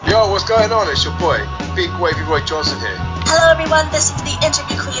Yo, what's going on? It's your boy, Big Wavy Roy Johnson here. Hello everyone, this is the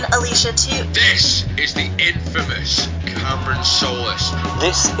interview queen Alicia too. This is the infamous Cameron Solis.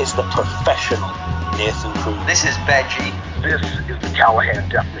 This is the professional Nathan Cruz. This is Veggie. This is the Callahan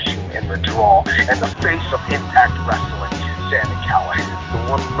Death Machine in the draw, and the face of Impact Wrestling, Sami Callihan. The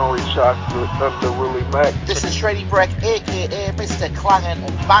one and only chocolate Thunder Willie Mack. This is Shreddy Breck, aka Mr. Clangin'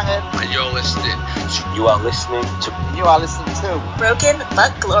 and Bangin'. And you're listening to... You are listening to... You are listening to... Broken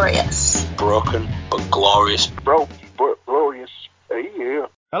but Glorious. Broken but Glorious. Broken but Glorious. Hey, yeah.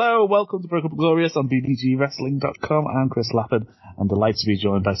 Hello, welcome to Broken but Glorious on bbgwrestling.com. I'm Chris Lappin. I'm delighted to be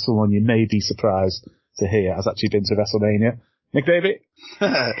joined by someone you may be surprised to hear has actually been to WrestleMania. Nick Davey.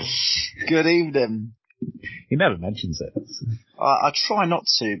 Good evening. He never mentions it. I try not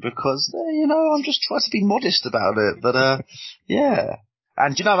to because, I'm just trying to be modest about it. But, yeah.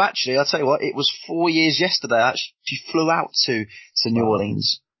 And, actually, I'll tell you what, it was 4 years yesterday. I actually flew out to New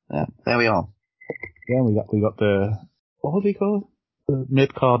Orleans. Yeah, there we are. Yeah, we got the, what do they call it? The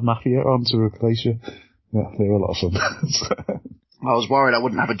mid-card mafia on to replace you. Yeah, they were a lot of fun. I was worried I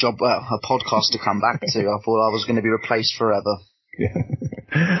wouldn't have a podcast to come back to. I thought I was going to be replaced forever.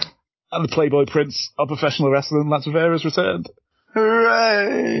 Yeah. And the Playboy Prince of professional wrestling, Lance Rivera, has returned.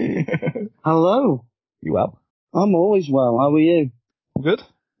 Hooray! Hello. You well? I'm always well. How are you? I'm good.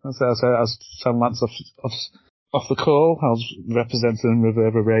 I was telling Lance off the call. I was representing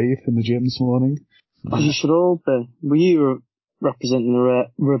Rivera Rave in the gym this morning. You should all be. Were you representing the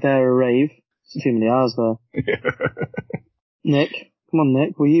Rivera Rave? There's too many R's there. Nick, come on,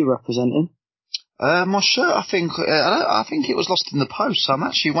 Nick. Were you representing? My shirt, I think it was lost in the post, so I'm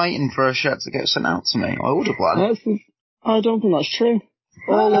actually waiting for a shirt to get sent out to me. I ordered one. I don't think that's true.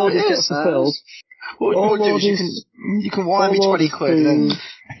 All orders get fulfilled. You can wire me 20 quid and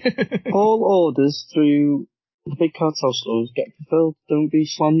then... All orders through the big cartel stores get fulfilled. Don't be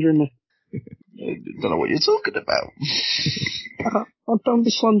slandering me. I don't know what you're talking about. Don't be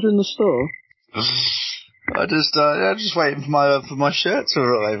slandering the store. I'm just waiting for my shirt to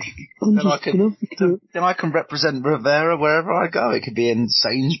arrive. Then I can represent Rivera wherever I go. It could be in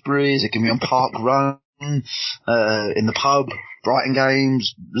Sainsbury's, it can be on Park Run, in the pub, Brighton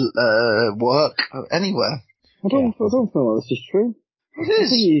games, work, anywhere. I don't feel like this is true. It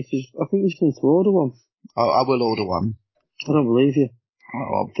is. I think you just need to order one. I will order one. I don't believe you.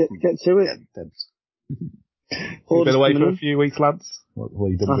 Get to it. You've been away for a few weeks, Lance? What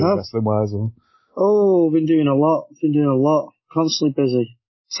have you been doing wrestling-wise? Oh, I've been doing a lot. Constantly busy.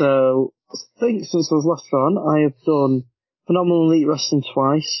 So, I think since I was last on, I have done Phenomenal Elite Wrestling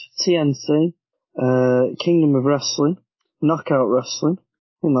twice, TNT, Kingdom of Wrestling, Knockout Wrestling. I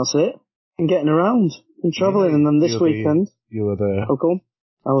think that's it. I'm getting around. I'm travelling, and then this weekend... You were there. Oh, go on.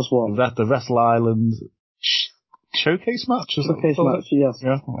 I was what? Was that the Wrestle Island showcase match? Showcase match, yes.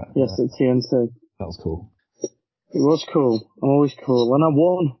 Yeah? Yes, at TNT. That was cool. It was cool. I'm always cool. And I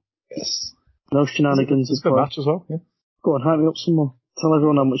won. Yes. No shenanigans. It's a good match as well, yeah. Go on, hype me up some more. Tell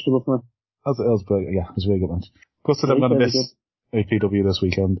everyone how much you love me. That was brilliant. Yeah, it was a very good match. Of course, I'm going to miss OPW this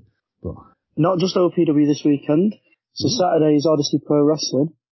weekend. But... Not just OPW this weekend. So Saturday is Odyssey Pro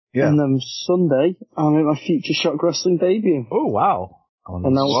Wrestling. Yeah. And then Sunday, I'm at my Future Shock Wrestling debut. Oh, wow.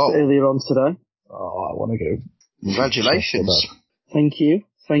 Announced earlier on today. Oh, I want to go. Congratulations. Thank you.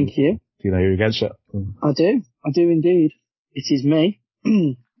 Do you know who you're against yet? I do indeed. It is me.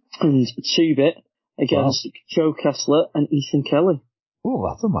 And 2-Bit against Joe Kessler and Ethan Kelly. Oh,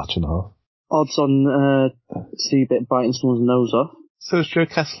 that's a match and a half. Odds on 2-Bit biting someone's nose off. So is Joe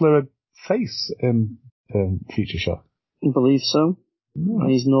Kessler a face in Future Shock? I believe so. Mm.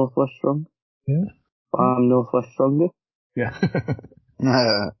 He's Northwest strong. Yeah. I'm Northwest stronger. Yeah.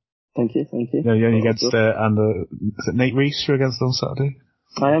 Thank you. Yeah, you're against, is it Nate Reese you're against on Saturday?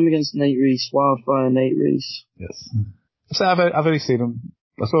 I am against Nate Reese, Wildfire Nate Reese. Yes. So I've only seen him.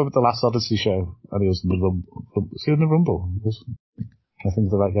 I saw him at the last Odyssey show, and he was in the Rumble. Was he in the Rumble? I think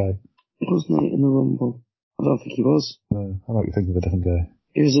the right guy. Was Nate in the Rumble? I don't think he was. No, I might be thinking of a different guy.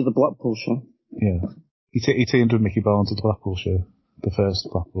 He was at the Blackpool show. Yeah. He teamed with Mickey Barnes at the Blackpool show. The first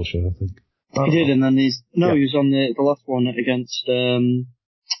Blackpool show, I think. He did, and then he was on the last one against, who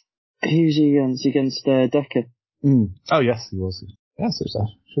was he against? Against, Decker. Mm. Oh, yes, he was. Yes, it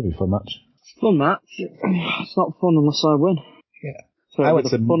should be a fun match. Fun match? It's not fun unless I win. Yeah. So I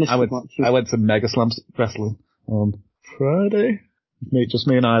went to Mega Slam Wrestling on Friday. Just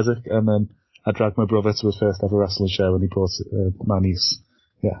me and Isaac, and then I dragged my brother to his first ever wrestling show, and he brought my niece.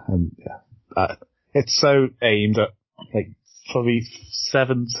 It's so aimed at probably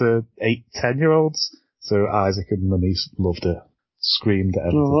 7 to 8, 10-year-olds. So Isaac and my niece loved it, screamed at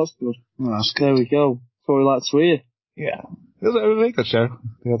everything. Oh, that's good. There we go. That's what we like to hear. Yeah. It was a really good show.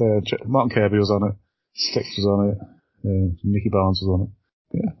 They had, Martin Kirby was on it, Styx was on it, Mickey Barnes was on it.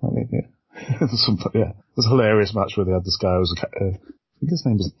 Yeah, I mean, yeah. It was a hilarious match where they had this guy who was I think his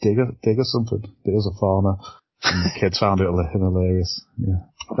name was Digger something. He was a farmer. And the kids found it hilarious. Yeah.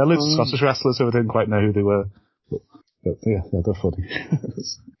 They're loads of Scottish wrestlers who I didn't quite know who they were. But yeah, they're funny.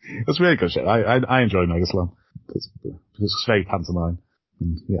 It was really good shit. I enjoy Megaslam. It's very pantomime.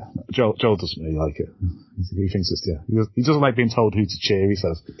 And yeah, Joel doesn't really like it. He thinks it's, he doesn't like being told who to cheer, he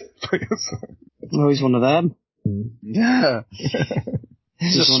says. Oh, he's one of them. Yeah.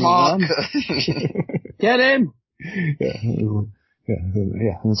 He's a smart. Get him!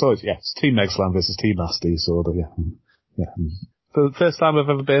 Yeah. And so it's Team Megaslam versus Team Nasty, so yeah. For the first time I've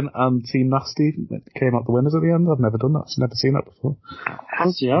ever been, and Team Nasty came out the winners at the end. I've never done that. I've never seen that before.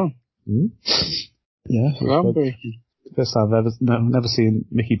 Yeah. Yeah. Groundbreaking. First time I've never seen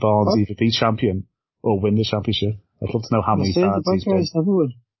Mickey Barnes either be champion or win the championship. I'd love to know how many times he's been. Never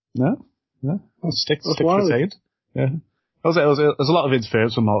win. No. Stick retained. Yeah. There was a lot of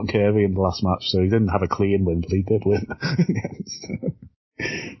interference from Martin Kirby in the last match, so he didn't have a clean win, but he did win.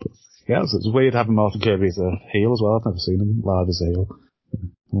 It's weird having Martin Kirby as a heel as well. I've never seen him live as a heel.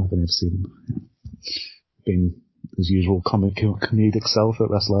 I've never seen him being his usual comedic self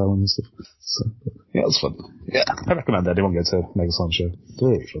at Wrestle Island and stuff. So, yeah, it was fun. Yeah, I recommend anyone go to Megaslam show. It's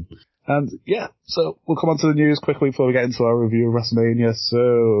really fun. And yeah, so we'll come on to the news quickly before we get into our review of WrestleMania.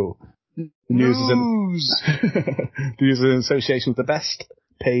 So, the news is in association with the best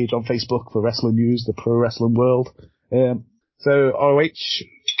page on Facebook for wrestling news, the pro wrestling world. So ROH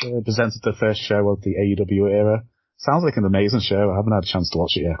presented the first show of the AEW era. Sounds like an amazing show. I haven't had a chance to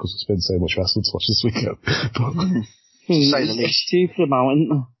watch it yet because there's been so much wrestling to watch this weekend. To say the least. Cheap for them out,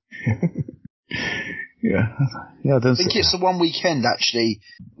 isn't it? Yeah. I think it's the one weekend, actually,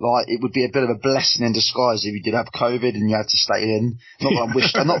 like, it would be a bit of a blessing in disguise if you did have COVID and you had to stay in. Not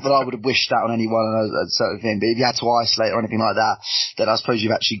that I would have wished that on anyone and a certain thing, but if you had to isolate or anything like that, then I suppose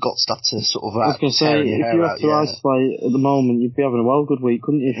you've actually got stuff to sort of, I was going to say, if you had to isolate at the moment, you'd be having a well good week,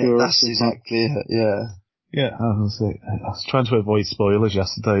 couldn't you? That's exactly it, yeah. Yeah, I was trying to avoid spoilers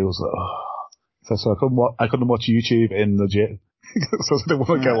yesterday. I was like, so I couldn't watch YouTube in the gym. So I didn't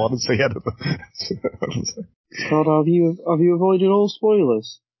want to go on and see anything. God, have you avoided all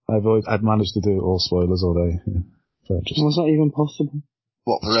spoilers? I'd managed to do all spoilers all day. Yeah. Was that even possible?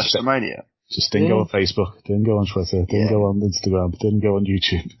 What, for WrestleMania? Just didn't go on Facebook, didn't go on Twitter, didn't go on Instagram, didn't go on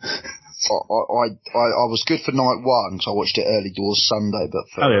YouTube. I was good for night one because I watched it early doors Sunday, but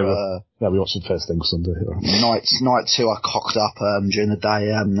for we watched it first thing Sunday. Night two I cocked up during the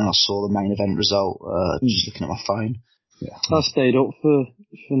day and then I saw the main event result just looking at my phone. Yeah. I stayed up for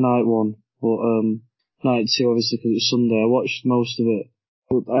night one, but night two obviously because it was Sunday. I watched most of it,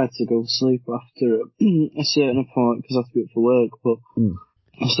 but I had to go to sleep after a certain point because I had to be up for work. But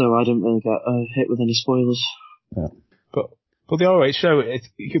so I didn't really get hit with any spoilers. Yeah, but the ROH show,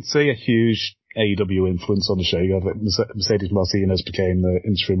 you could see a huge AEW influence on the show. You had Mercedes Martinez became the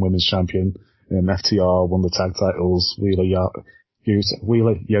interim women's champion. FTR won the tag titles. Wheeler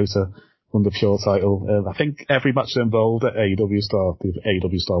Yota won the pure title. I think every match involved at AEW Star, the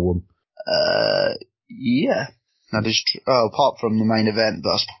AEW Star won. Yeah. That is true. Oh, apart from the main event,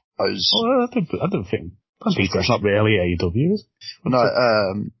 but I suppose. Oh, I don't think. Peter's not really AEW, is it? No,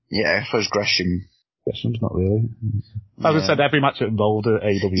 I suppose Gresham's not really. As I said, every match involved at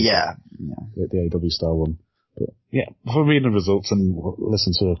AEW. Yeah. The AEW Star won. But yeah, before reading the results and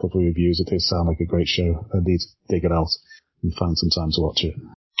listening to a couple of reviews, it did sound like a great show. I need to dig it out and find some time to watch it.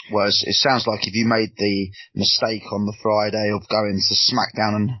 Well, it sounds like if you made the mistake on the Friday of going to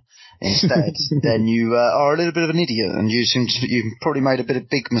SmackDown instead, then you are a little bit of an idiot, and you probably made a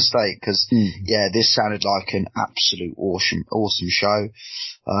big mistake because this sounded like an absolute awesome show.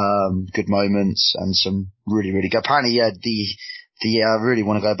 Good moments and some really, really good. Apparently, I really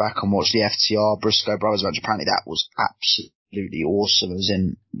want to go back and watch the FTR Briscoe Brothers match. Apparently, that was absolutely awesome. As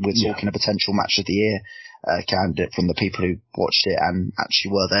in, we're talking a potential match of the year candidate from the people who watched it and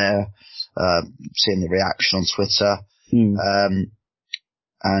actually were there, seeing the reaction on Twitter.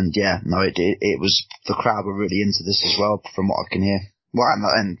 And it was, the crowd were really into this as well, from what I can hear. Well,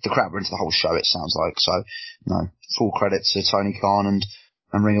 and the crowd were into the whole show, it sounds like. So, full credit to Tony Khan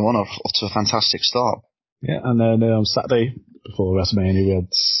and Ring of Honor off to a fantastic start. Yeah, and then on Saturday, before WrestleMania, we had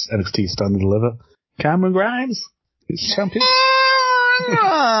NXT Stand and Deliver. Cameron Grimes is champion.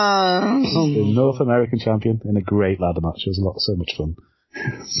 The North American champion in a great ladder match. It was so much fun.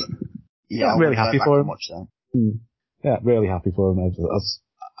 I'm really happy for him. Yeah, really happy for him. I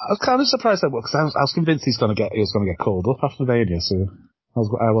was kind of surprised because I was convinced he was going to get called up after Mania. So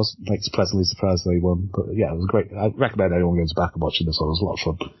I was like pleasantly surprised that he won, but yeah, it was great. I recommend anyone goes back and watching this one. It was a lot of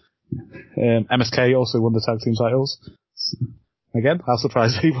fun. MSK also won the tag team titles. Again, I was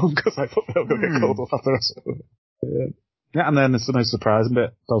surprised he won because I thought they were going to get called off after us. Yeah, and then it's the most surprising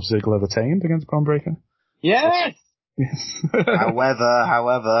bit. Dolph Ziggler retained against Bron Breakker. Yes! Yes. However, I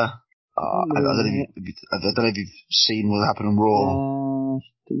don't know if you've seen what happened on Raw.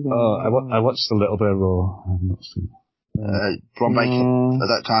 I watched a little bit of Raw. I've not seen. Bron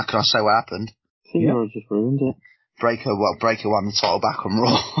Breakker. Can I say what happened? I think you just ruined it. Breakker won the title back on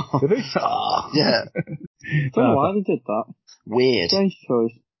Raw. Did he? Yeah. I don't know why they did that. Weird. Strange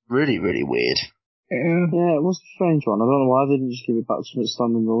choice. Really, really weird. Yeah, it was a strange one. I don't know why they didn't just give it back to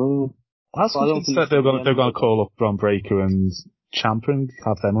Stand in the Living. I was convinced that they're going to call up Bron Breakker and Ciampa and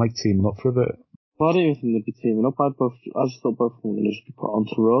have them like teaming up for a bit. Well, I didn't even think they'd be teaming up. I just thought both of them were going to just be put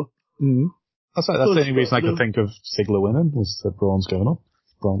onto Raw. Mm-hmm. That's the only reason I could think of Ziggler winning was that Braun's going up.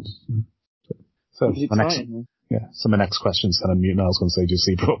 So my next question is kind of mute now. I was going to say, do you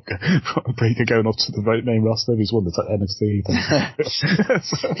see Breakker going up to the main roster? He's won the NXT.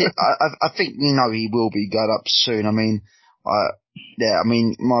 I think he will be going up soon. I mean,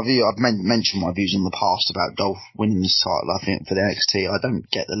 my view. I've mentioned my views in the past about Dolph winning this title. I think for the NXT, I don't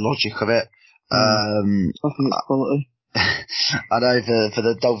get the logic of it. I think it's quality. I know for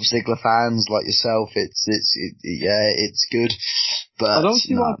the Dolph Ziggler fans like yourself, it's good. But I don't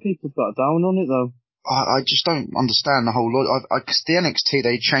see why people got down on it though. I just don't understand the whole lot. Because the NXT,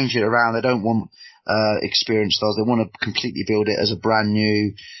 they change it around. They don't want experienced stars. They want to completely build it as a brand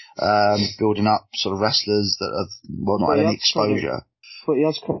new, building up sort of wrestlers that have not had any exposure. But he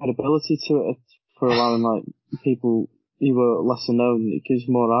has credibility to it for allowing like people who were lesser known. It gives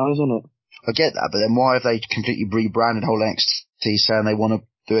more eyes on it. I get that, but then why have they completely rebranded whole NXT, saying they want to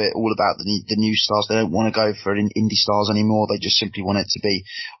do it all about the new stars? They don't want to go for indie stars anymore. They just simply want it to be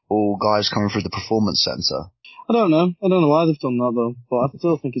all guys coming through the performance center. I don't know why they've done that though, but I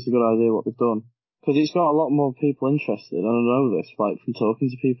still think it's a good idea what they've done. Because it's got a lot more people interested, and I know this, like, from talking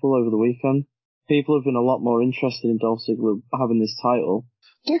to people over the weekend. People have been a lot more interested in Dolph Ziggler having this title.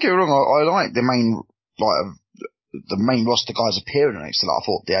 Don't get me wrong, I like the main roster guys appearing next to that. I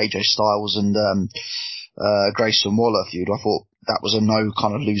thought the AJ Styles and Grayson Waller feud, I thought that was a no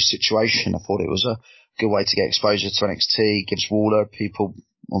kind of lose situation. I thought it was a good way to get exposure to NXT, gives Waller people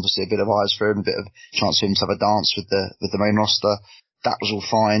obviously a bit of eyes for him, a bit of chance for him to have a dance with the main roster. That was all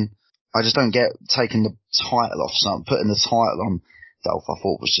fine. I just don't get taking the title off something, putting the title on Dolph, I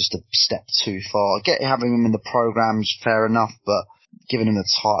thought was just a step too far. I get having him in the programs, fair enough, but giving him the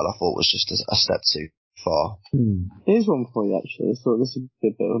title I thought was just a step too far. Here's one for you actually. So this is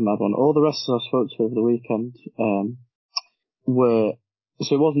a bit of a mad one. All the wrestlers I spoke to over the weekend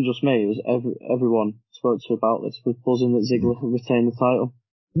so it wasn't just me, it was everyone I spoke to about this was buzzing that Ziggler retained the title.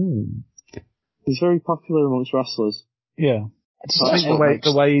 He's very popular amongst wrestlers. Yeah. I just think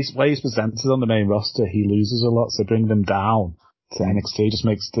the way he's presented on the main roster, he loses a lot, so bringing them down to NXT just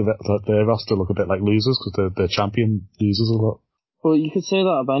makes the roster look a bit like losers, because the champion loses a lot. Well, you could say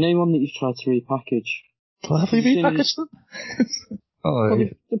that about anyone that you've tried to repackage. Well, have they repackaged them?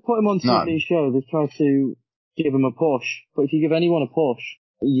 They put him on TV show, they've tried to give him a push, but if you give anyone a push,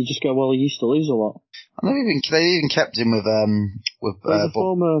 you just go, well, he used to lose a lot. And they even kept him with he's a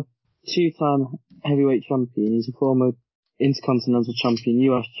former 2-time heavyweight champion, he's a former Intercontinental champion,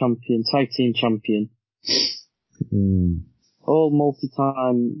 US champion, tag team champion. All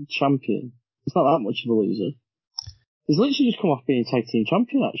multi-time champion. It's not that much of a loser. He's literally just come off being tag team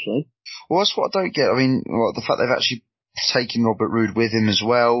champion, actually. Well, that's what I don't get. I mean, the fact they've actually taken Robert Roode with him as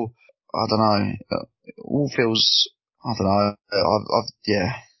well. I don't know. It all feels, I don't know.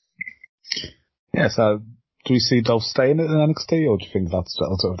 Yeah. Yeah, so do we see Dolph staying in NXT, or do you think that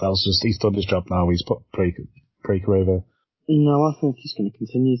was just, he's done his job now, he's put Breakker over? No, I think he's going to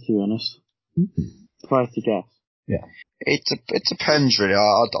continue, to be honest. If I had to guess. Yeah. It depends, really.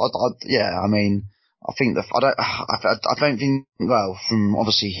 I mean, I think I don't think, well, from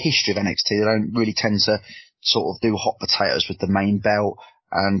obviously history of NXT, they don't really tend to sort of do hot potatoes with the main belt,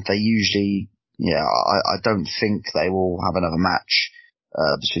 and they usually, I don't think they will have another match,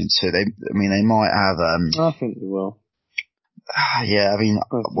 between the two. They might have, I think they will. Yeah,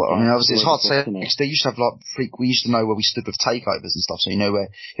 obviously it's hard to say, because they used to have we used to know where we stood with takeovers and stuff, so you know where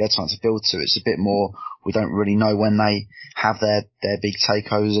you had time to build to. It's a bit more, we don't really know when they have their big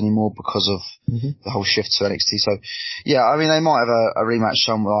takeovers anymore because of the whole shift to NXT. So, yeah, I mean, they might have a rematch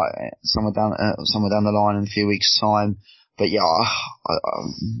somewhere down the line in a few weeks' time, but yeah, I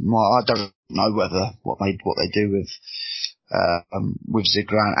don't know what they do with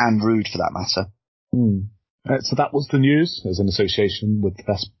Ziggler and Roode for that matter. So that was the news as an association with the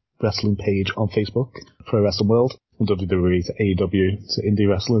Best Wrestling page on Facebook, Pro Wrestling World, from WWE to AEW to Indie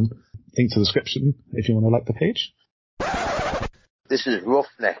Wrestling. Link to the description if you want to like the page. This is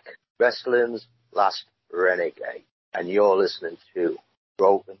Roughneck, Wrestling's Last Renegade, and you're listening to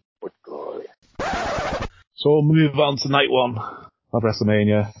Broken but Glorious. So we'll move on to night one of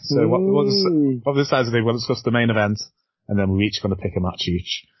WrestleMania. So what we decided to do, we'll discuss the main event, and then we're each going to pick a match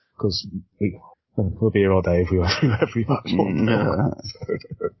each, because we'll be here all day if we went through every match.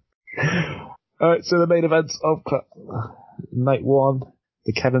 Alright, so the main event of night one,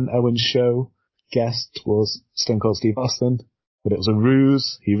 the Kevin Owens show, guest was Stone Cold Steve Austin, but it was a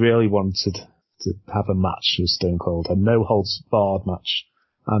ruse. He really wanted to have a match with Stone Cold, a no-holds-barred match.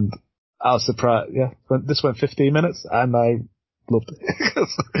 And I was surprised, this went 15 minutes, and I loved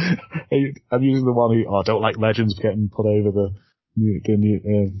it. I'm usually the one who, I don't like legends getting put over the new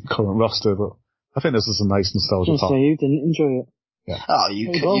current roster, but I think this is a nice nostalgia So you didn't enjoy it? Yeah. Oh, you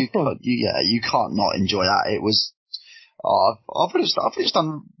can't not enjoy that. It was, I thought it's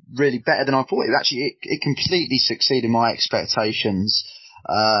done really better than I thought. It completely succeeded my expectations.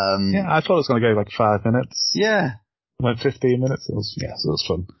 I thought it was going to go like 5 minutes. Yeah. It went 15 minutes. So it was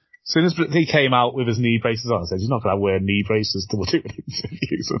fun. As soon as he came out with his knee braces on, I said, he's not going to wear knee braces to do an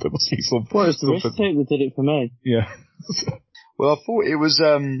interview, so there must be something. Well, it's the wrist tape that did it for me. Yeah. Well, I thought it was,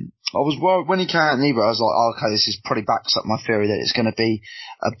 I was worried when he came out in knee braces, I was like, okay, this is probably backs up my theory that it's going to be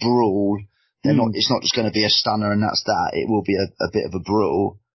a brawl. It's not just going to be a stunner and that's that. It will be a bit of a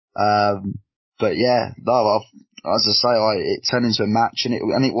brawl. But yeah, no, as I say, it turned into a match and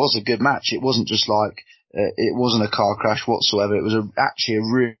it was a good match. It wasn't just like, it wasn't a car crash whatsoever. It was actually a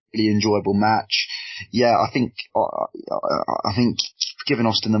really enjoyable match. Yeah, I think giving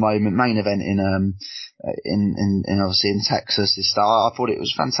Austin the moment, main event in obviously in Texas this start, I thought it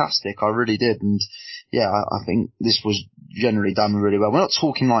was fantastic. I really did. And yeah, I think this was generally done really well. We're not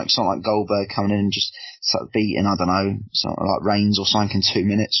talking like something like Goldberg coming in and just sort of beating, I don't know, something like Reigns or something in 2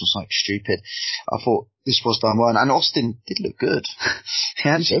 minutes or something stupid. I thought this was done well. And Austin did look good. He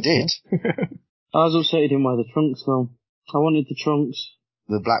actually did. I was upset he didn't wear the trunks though. I wanted the trunks.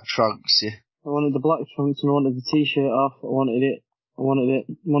 The black trunks, yeah. I wanted the black trunks and I wanted the t-shirt off. I wanted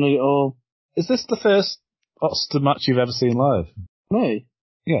it all. Is this the first Austin match you've ever seen live? Me?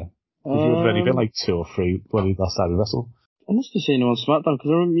 Yeah. You've already been like 2 or 3 when he last time he wrestled. I must have seen him on SmackDown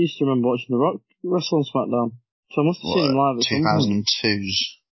because I used to remember watching The Rock wrestle on SmackDown. So I must have seen him live at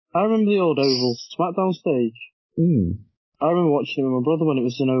 2002s. I remember the old Oval SmackDown stage. I remember watching it with my brother when it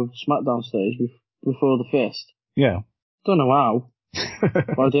was an Oval SmackDown stage before the Fist. Yeah. Don't know how.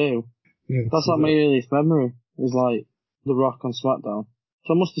 But I do. Yeah, that's like my earliest memory, is like The Rock on SmackDown.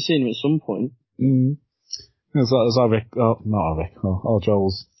 So I must have seen him at some point.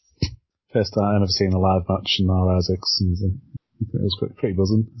 Joel's first time I've ever seen a live match in our Isaacs. It was pretty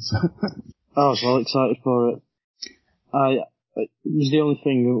buzzing. I was well excited for it. It was the only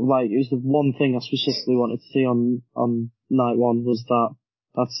thing, it was the one thing I specifically wanted to see on night one was that.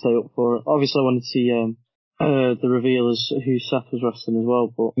 I had to stay up for it. Obviously I wanted to see, the reveal as who Seth was wrestling as well,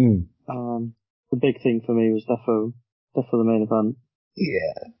 but, the big thing for me was defo the main event.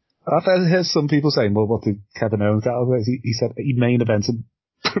 Yeah. I've heard some people saying, well, what did Kevin Owens get out of it? He said he main evented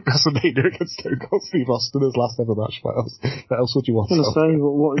WrestleMania against Stone Cold Steve Austin his last ever match. What else would you want?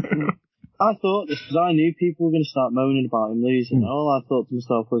 I thought this because I knew people were going to start moaning about him losing. All I thought to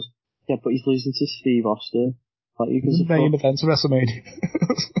myself was, yeah, but he's losing to Steve Austin. Like, you can main event of WrestleMania.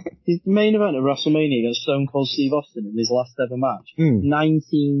 His main event of WrestleMania against Stone Cold Steve Austin in his last ever match.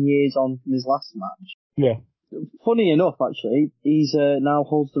 19 years on from his last match. Yeah. Funny enough, actually, he's now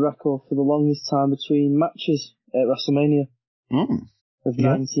holds the record for the longest time between matches at WrestleMania. Of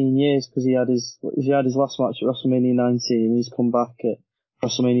 19 years, because he had his last match at WrestleMania 19 and he's come back at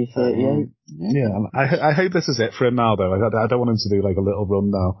WrestleMania 38. I hope this is it for him now, though. I don't want him to do like a little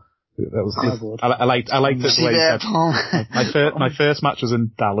run now. I like this way. My first match was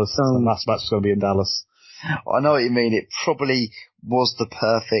in Dallas, and last match was going to be in Dallas. I know what you mean. It probably was the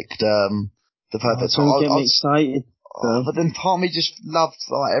perfect time. Don't get me excited. But then part of me just loved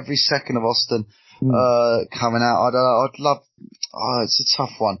like every second of Austin coming out. I'd love. It's a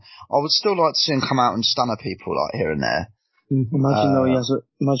tough one. I would still like to see him come out and stunner people like here and there. Imagine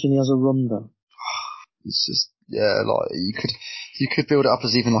he has a run though. It's just like you could build it up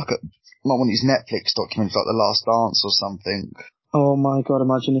as even like one of these Netflix documents like The Last Dance or something. Oh my god!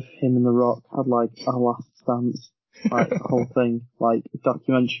 Imagine if him and The Rock had like a Last Dance, like the whole thing, like a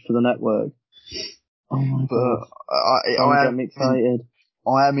documentary for the network. Oh my god! I'm excited.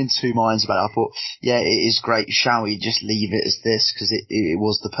 I am in 2 minds about it. I thought, yeah, it is great. Shall we just leave it as this? Because it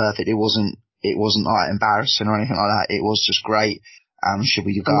was the perfect. It wasn't it wasn't like embarrassing or anything like that. It was just great. Should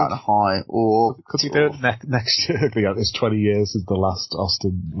we go out on a high, or could we do it next year? It's 20 years since the last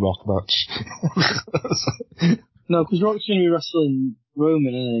Austin Rock match. No, because Rock's going to be wrestling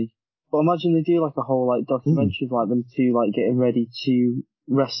Roman, isn't he? But imagine they do like a whole like documentary of like them two like getting ready to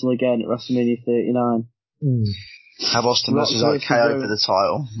wrestle again at WrestleMania 39. Have Austin versus KO for the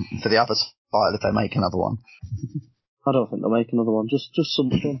title, for the other title if they make another one. I don't think they'll make another one. Just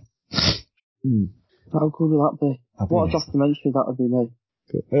something. How cool would that be? What a documentary that would be made.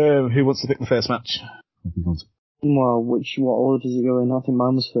 Who wants to pick the first match? Well, what order does it go in? I think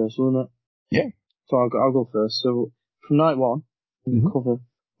mine was first, wasn't it? Yeah. So I'll go first. So from night one, we cover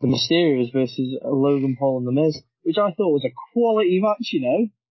the Mysterios versus Logan Paul and The Miz, which I thought was a quality match, you know.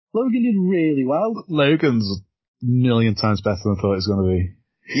 Logan did really well. Logan's a million times better than I thought it was going to be.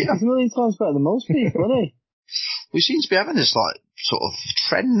 Yeah. He's a million times better than most people, isn't he? We seem to be having this like sort of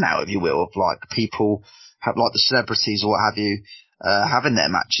trend now, if you will, of like people have like the celebrities or what have you, having their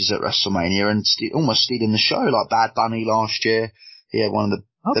matches at WrestleMania and almost stealing the show. Like Bad Bunny last year, he had one of the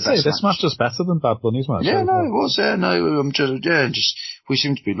I'd say this match was better than Bad Bunny's match. Yeah, no, it was. Yeah, no, we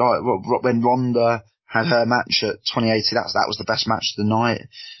seem to be like when Ronda had her match at 2080. That was the best match of the night.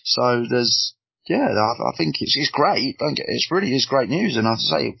 So I think it's great. It really is great news. And I have to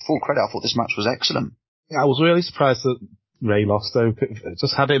say, full credit, I thought this match was excellent. Yeah, I was really surprised that Ray lost though.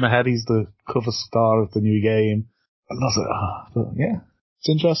 Just had it in my head, he's the cover star of the new game. And I was like, but yeah, it's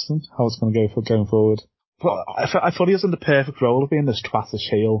interesting how it's going to go going forward. But I thought he was in the perfect role of being this twatish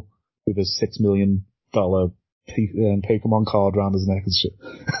heel with his $6 million Pokemon card around his neck and shit.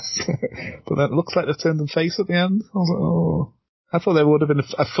 But then it looks like they've turned him face at the end. I was like, oh. I thought there would have been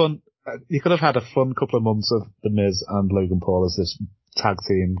a fun, you could have had a fun couple of months of The Miz and Logan Paul as this tag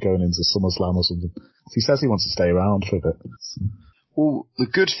team going into SummerSlam or something. He says he wants to stay around for a bit. Well, the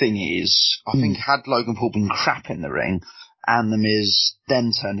good thing is, I think had Logan Paul been crap in the ring, and The Miz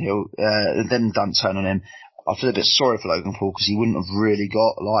then turned heel, then done turn on him, I feel a bit sorry for Logan Paul because he wouldn't have really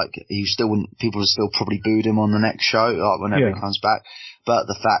got, people would still probably booed him on the next show, like whenever he comes back. But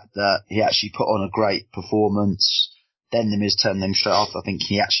the fact that he actually put on a great performance, then The Miz turned them straight off, I think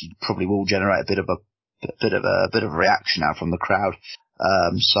he actually probably will generate a bit of a reaction now from the crowd.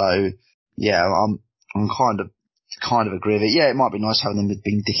 So yeah, I'm kind of agree with it. Yeah, it might be nice having them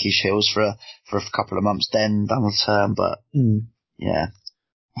being dickish heels for a couple of months, then down the term, but yeah,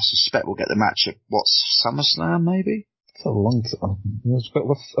 I suspect we'll get the match at SummerSlam maybe. It's a long time. It's got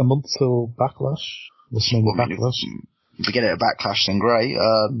a month till Backlash. Backlash. If we get it at Backlash, then great.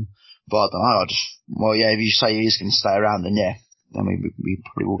 But I don't know. If you say he's going to stay around, then yeah, I mean we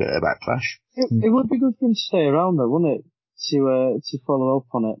probably will get it at Backlash. It would be good for him to stay around though, wouldn't it? To follow up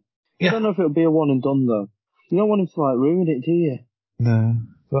on it. Yeah. I don't know if it'll be a one and done though. You don't want him to ruin it, do you? No.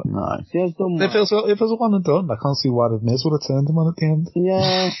 But no. He has done well. If it was a one and done, I can't see why the Miz would have turned him on at the end.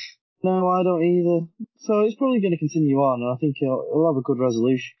 Yeah. No, I don't either. So it's probably going to continue on, and I think he'll have a good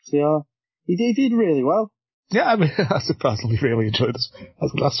resolution. So he did really well. Yeah, I mean, I surprisingly really enjoyed this.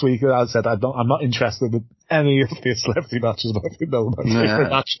 Last week I said I'm not interested in any of the celebrity matches, but I think they're my favourite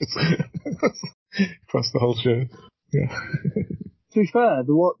matches across the whole show. Yeah. To be fair,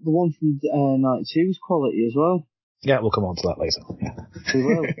 the one from night 2 was quality as well. Yeah, we'll come on to that later. Yeah.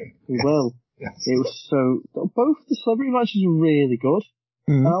 We will. Yes. It was both the celebrity matches were really good.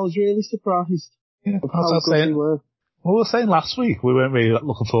 And I was really surprised of how good they were. Well, we were saying last week we weren't really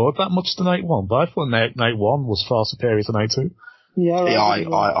looking forward that much to night 1, but I thought night 1 was far superior to night 2. Yeah,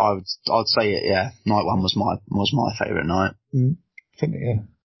 I'd say it. Yeah, night 1 was my favourite night.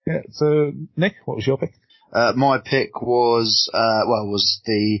 Yeah. So Nick, what was your pick? My pick was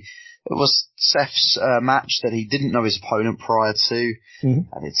Seth's match that he didn't know his opponent prior to, and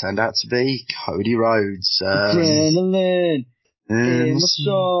it turned out to be Cody Rhodes. Adrenaline in my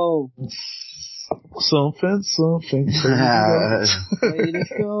soul. Something. Waiting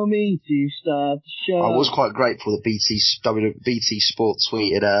for me to start the show. I was quite grateful that BT Sport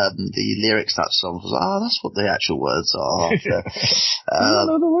tweeted the lyrics to that song. I was like, that's what the actual words are. Do you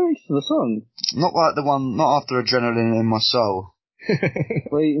know the lyrics to the song? Not like the one, not after Adrenaline in my soul.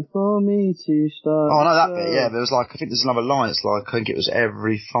 Waiting for me to start. Oh, no, that bit, yeah. There was I think there's another line. It's I think it was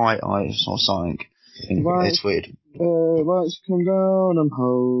every fight or something. It's weird. Lights come down, I'm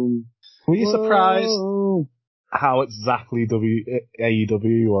home. Were you surprised how exactly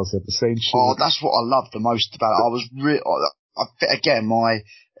AEW was at the same show? Oh, that's what I loved the most about it. I was again, my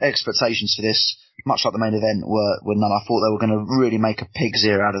expectations for this, much like the main event, were none. I thought they were going to really make a pig's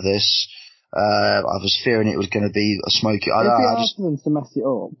ear out of this. I was fearing it was going to be a smoky. It'd be hard for them to mess it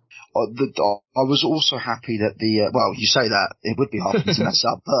up. I was also happy that well, you say that it would be hard for them to mess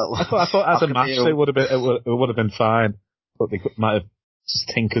up, but I thought as a match it would have been fine, but they might have just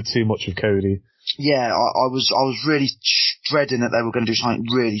tinkered too much with Cody. Yeah, I was really dreading that they were going to do something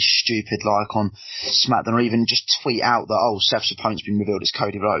really stupid like on SmackDown, or even just tweet out that Seth's opponent's been revealed as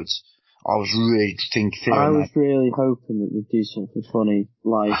Cody Rhodes. I was really fearing that. Really hoping that they'd do something funny,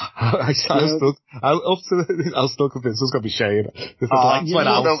 like... I was still convinced it was going to be Shane. Here comes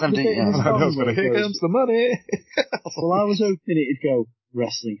the money. Well, I was hoping it'd go,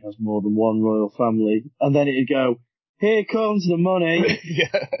 wrestling has more than one royal family, and then it'd go, here comes the money.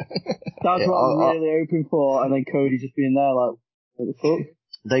 Yeah. That's what I was really hoping for, and then Cody just being there like, what the fuck?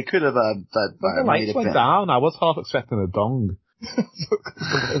 They could have, when the lights went down, I was half expecting a dong. I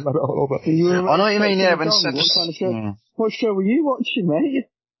know what you mean, yeah, when what show were you watching, mate?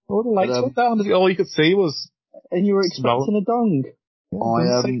 Oh, the lights went down, all you could see was... And you were expecting a dong?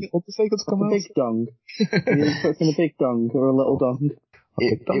 Undertaker's come out. A big dong? Were you expecting a big dong or a little dong?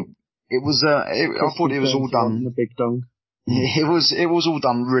 It was, I thought it was all done. A big dong. It was all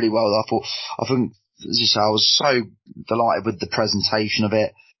done really well. I think, as you say, I was so delighted with the presentation of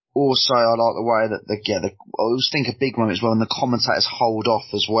it. Also, I like the way that I always think a big moment as well, and the commentators hold off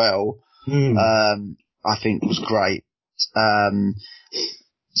as well. I think was great.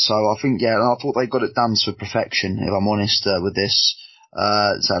 So I think, I thought they got it done to perfection, if I'm honest, with this.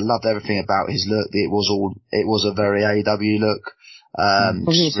 So I loved everything about his look. It was a very AEW look. I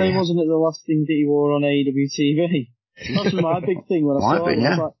was going to say, wasn't it the last thing that he wore on AEW TV? That was my big thing when I saw it. I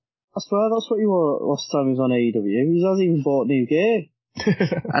was like, I swear that's what he wore last time he was on AEW. He hasn't even bought new gear.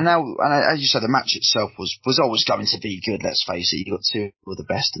 And as you said, the match itself was always going to be good. Let's face it, you got two of the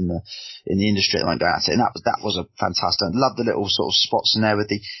best in the industry that went down at it, and that was a fantastic. I loved the little sort of spots in there with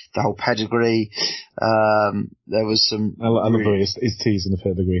the whole pedigree. There was some. I love his teasing the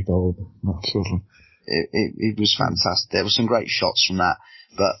pedigree. The whole match. It was fantastic. There were some great shots from that,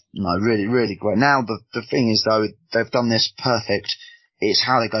 but no, really, really great. Now the thing is though, they've done this perfect. It's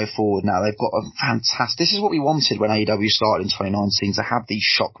how they go forward now. They've got a fantastic... This is what we wanted when AEW started in 2019, to have these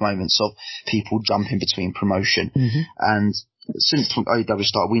shock moments of people jumping between promotion. Mm-hmm. And since AEW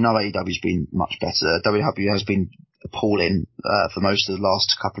started, we know AEW's been much better. WWE has been appalling for most of the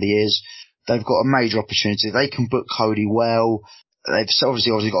last couple of years. They've got a major opportunity. They can book Cody well. They've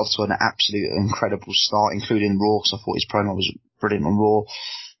obviously got off to an absolute incredible start, including Raw, because I thought his promo was brilliant on Raw.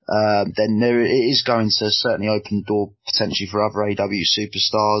 Then it is going to certainly open the door potentially for other AEW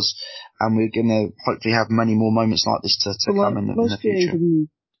superstars, and we're going to hopefully have many more moments like this to come in the future.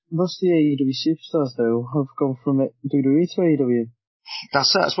 Most of the AEW superstars, though, have gone from WWE to AEW.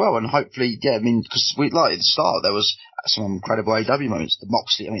 That's it as well, and hopefully, because at the start, there was some incredible AEW moments. The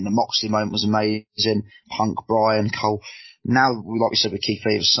Moxley moment was amazing. Punk, Bryan, Cole. Now, like we said with Keith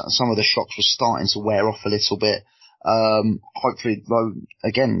Lee, some of the shocks were starting to wear off a little bit. Hopefully, though,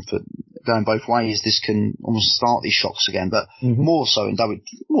 again, for going both ways, this can almost start these shocks again, but more so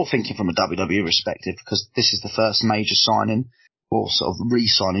more thinking from a WWE perspective, because this is the first major signing, or sort of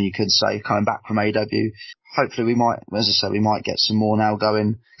re-signing, you could say, coming back from AEW. Hopefully we might, as I said, we might get some more now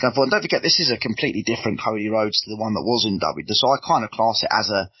going forward. And don't forget, this is a completely different Cody Rhodes to the one that was in WWE, so I kind of class it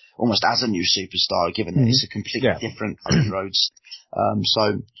almost as a new superstar, given that it's a completely different Cody Rhodes.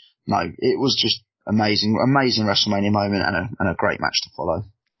 So, no, it was just amazing WrestleMania moment and a great match to follow.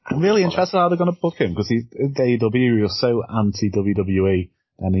 I'm really interested how they're going to book him, because he's in AEW, he was so anti-WWE,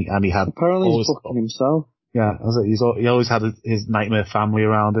 and he had apparently he's booking himself. Yeah, he always had his nightmare family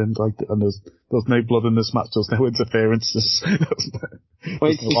around him, and there's no blood in this match, there's no interferences.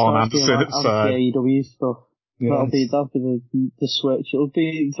 Wait till Arn Anderson inside AEW stuff. Yeah, that'll be the switch. It'll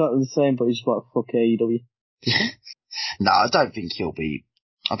be exactly the same, but he's like, fuck AEW. No, I don't think he'll be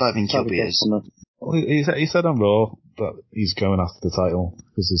as... Well, he said on Raw that he's going after the title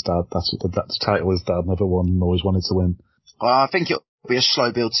because his dad, that's the title his dad never won and always wanted to win. Well, I think it'll be a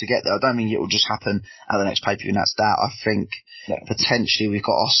slow build to get there. I don't think it will just happen at the next pay-per-view, and that's that. I think potentially we've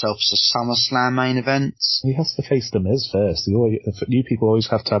got ourselves a SummerSlam main event. He has to face The Miz first. New people always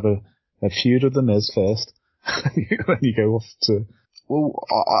have to have a feud with The Miz first. Then you go off to... Well,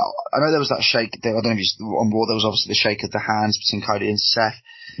 I know there was that shake. I don't know if you on Raw. There was obviously the shake of the hands between Cody and Seth.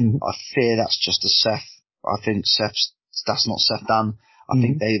 Mm-hmm. I fear that's just a Seth. I think that's not Seth done. I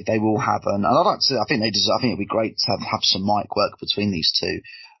think they will have and I'd like to. I think it'd be great to have some mic work between these two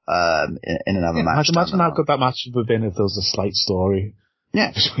in another match. Imagine how good that match would have been if there was a slight story.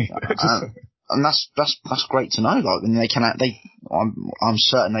 Yeah, and that's great to know. Like, and I'm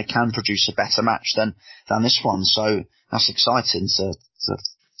certain they can produce a better match than this one. So that's exciting to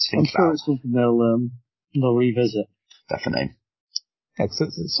I'm sure it's something they'll revisit. Definitely. Yeah, cause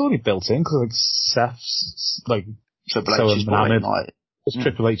it's already built in, because like Seth's like Triple so H's boy, enamored. like, It was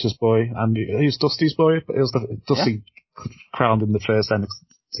Triple H's boy, and he was Dusty's boy, but it was Dusty crowned him the first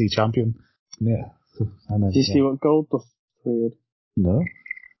NXT champion. Yeah. And then, Did you see what Goldust tweeted? No.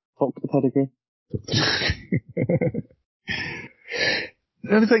 Fuck the pedigree.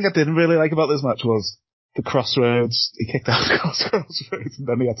 The only thing I didn't really like about this match was the Crossroads. He kicked out Crossroads, and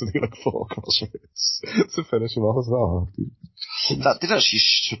then he had to do like 4 Crossroads to finish him off as well. That did actually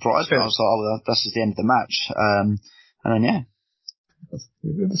surprise me. I was like, oh, well, that's just the end of the match. And then, yeah.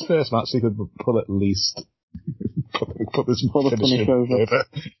 In this first match, he could pull at least put this finish over.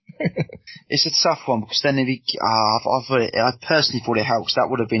 It's a tough one, because then if he, I personally thought it helps. That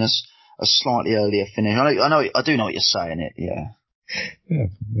would have been a slightly earlier finish. I do know what you're saying. Yeah,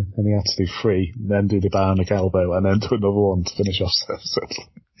 and he had to do 3, then do the bionic elbow, and then do another one to finish off. So.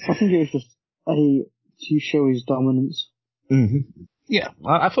 I think it was just to show his dominance. Mm-hmm. Yeah,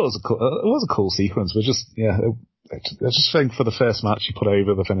 I thought it was a cool sequence, but just I just think for the first match you put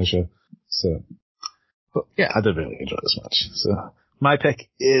over the finisher. So, but yeah, I did really enjoy this match. So my pick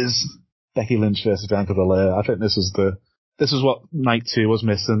is Becky Lynch versus Bianca Belair. I think this is what night 2 was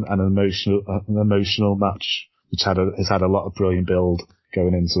missing, an emotional match which has had a lot of brilliant build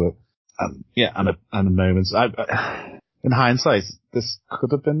going into it. And moments. In hindsight, this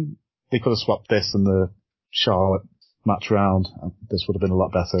could have been, they could have swapped this and the Charlotte match round. This would have been a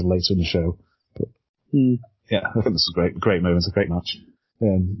lot better later in the show. But yeah, I think this is great moments, a great match.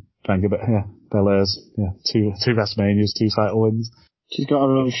 Belair's, 2 WrestleManias, 2 title wins. She's got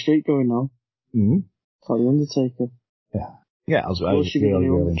her own streak going now. Mm-hmm. Like the Undertaker. Yeah, I was really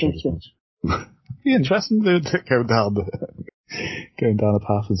enjoyed this match. Yeah, interesting going down the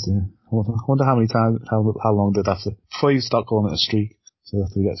path. I wonder how many times, how long did that before you start calling it a streak? So they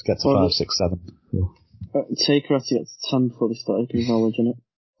have to get to 5, 6, 7. Taker had to get to 10 before they started acknowledging it.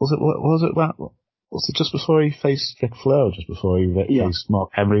 Was it just before he faced Ric Flair, or just before he faced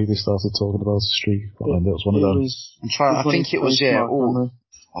Mark Henry, they started talking about a streak? It was one of those. I think it was,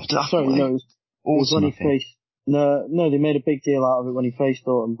 Sorry, no, it was when he faced, no, they made a big deal out of it when he faced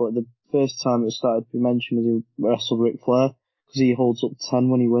Orton, but the first time it started to be mentioned was he wrestled Ric Flair, because he holds up 10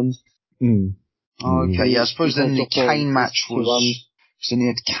 when he wins. Okay, yeah, I suppose then the Kane match was, because then he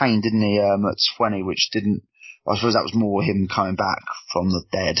had Kane, didn't he, at 20, which didn't, I suppose that was more him coming back from the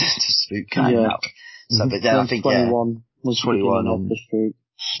dead to spook Kane out. So, but then I think, 21 was 21 of the streak.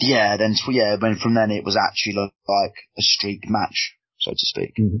 Yeah, then, when from then it was actually like a streak match, so to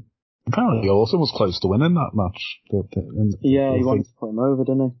speak. Mm-hmm. Apparently Orton was close to winning that match. He wanted to put him over,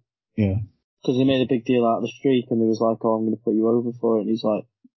 didn't he? Yeah. Because he made a big deal out of the streak, and he was like, I'm going to put you over for it, and he's like,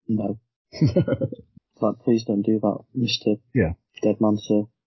 no. It's like, please don't do that, Mr. Dead Man, sir.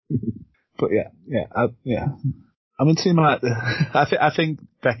 But I mean, I think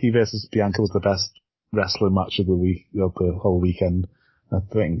Becky versus Bianca was the best wrestling match of the whole weekend. I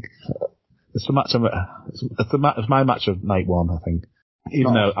think it's my match of night 1. I think,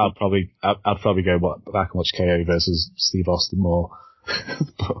 even though I'd probably go back and watch KO versus Steve Austin more.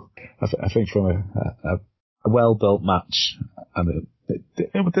 But I think from a well built match, and it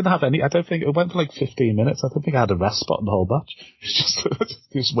didn't have any. I don't think it went for like 15 minutes. I don't think I had a rest spot in the whole match. It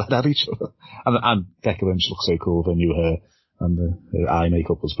just went at each other. And Becky Lynch looked so cool. They knew her, and her eye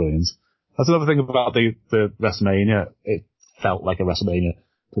makeup was brilliant. That's another thing about the WrestleMania. It felt like a WrestleMania.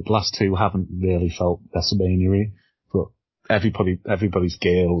 The last 2 haven't really felt WrestleMania-y, but everybody's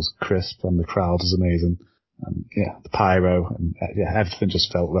gear was crisp, and the crowd was amazing. And the pyro, and everything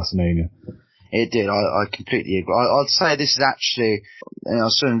just felt WrestleMania. It did. I completely agree. I'd say this is actually, I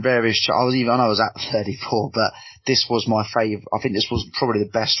was doing various, I was at 34, but this was my favourite. I think this was probably the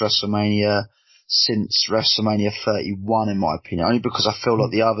best WrestleMania since WrestleMania 31, in my opinion, only because I feel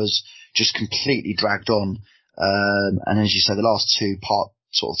like the others just completely dragged on. And as you say, the last 2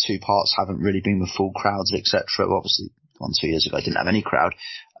 parts haven't really been with full crowds, etc. Well, obviously, 1-2 years ago, I didn't have any crowd.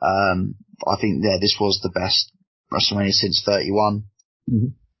 I think this was the best WrestleMania since 31.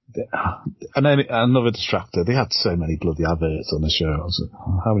 Mm-hmm. And then another distractor, they had so many bloody adverts on the show. I was like,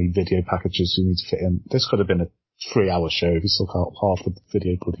 how many video packages do you need to fit in? This could have been a 3-hour show if you still got half the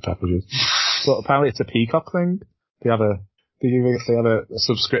video bloody packages. But apparently it's a Peacock thing. They have a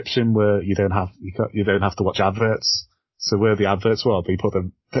subscription where you don't have to watch adverts. So where the adverts were, they put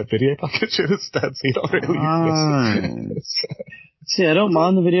a video package in instead, so you're not really See, I don't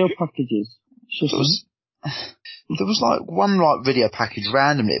mind the video packages. There was like one video package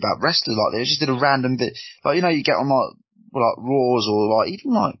randomly about wrestlers, like they just did a random bit, like, you get on like Raws, or like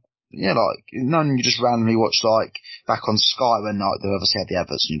even like Yeah, like, none you just randomly watch, like, back on Sky when, like, they obviously had the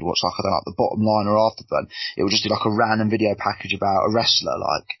adverts and you'd watch, like, I don't know, like, the bottom line or afterburn. It would just do, like, a random video package about a wrestler,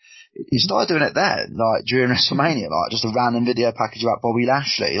 like, he started doing it then, like, during WrestleMania, like, just a random video package about Bobby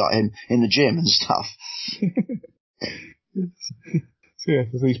Lashley, like, him in the gym and stuff. So, yeah,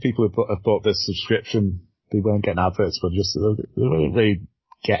 these people who have bought this subscription, they weren't getting adverts, but just, they weren't really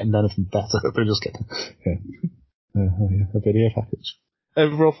getting anything better. They're just getting, a video package.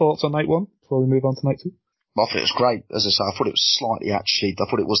 Overall thoughts on night one before we move on to night two? I thought it was great. As I say, I thought it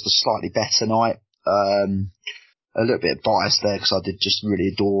was the slightly better night. A little bit biased there because I did just really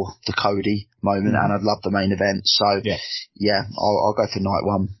adore the Cody moment and I loved the main event. So yeah, I'll go for night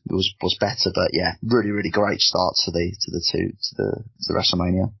one. It was better, but yeah, really, really great start to the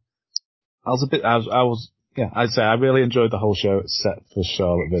WrestleMania. I'd say I really enjoyed the whole show except for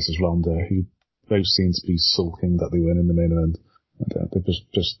Charlotte versus Ronda, who both seemed to be sulking that they win in the main event. They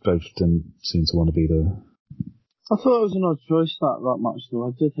just both didn't seem to want to be there. I thought it was an odd choice that match though.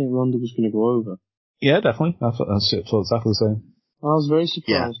 I did think Ronda was going to go over. Yeah, definitely. I thought exactly the same. I was very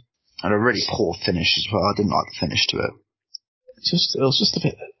surprised. Yeah. And a really poor finish as well. I didn't like the finish to it. It was just a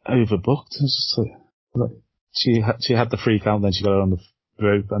bit overbooked. It was just like she had the free count, then she got her on the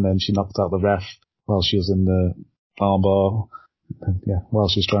rope, and then she knocked out the ref while she was in the armbar. And while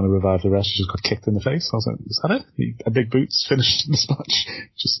she was trying to revive the ref, she just got kicked in the face. I was like, is that it? A big boots finished this match.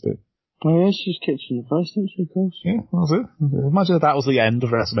 Just a bit. Oh yeah, she just kicked in the face, didn't she, of course? Yeah, that was it. Imagine if that was the end of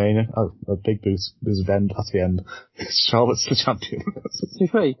WrestleMania. A big boot. There's an end at the end. Charlotte's the champion. To be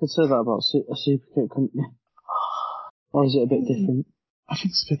fair, you could say that about a super kick, couldn't you? Or is it a bit different? I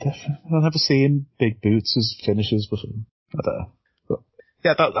think it's a bit different. I've never seen big boots as finishers before. I don't know. But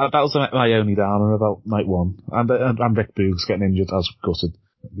yeah, that was my only downer about night one. And Rick Boogs getting injured. I was gutted.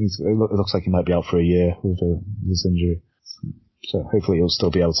 It looks like he might be out for a year with his injury. So hopefully he'll still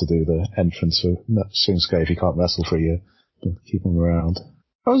be able to do the entrance for Shinsuke if he can't wrestle for a year. But keep him around.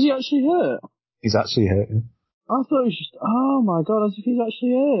 Oh, is he actually hurt? He's actually hurt, yeah. I thought it was just, oh my god, as if he's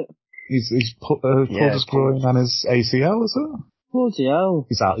actually hurt. He's pulled his groin and his ACL, is it? Bloody hell.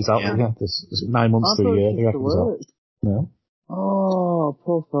 He's out, yeah. There's 9 months to a year. He reckons out. No. Oh,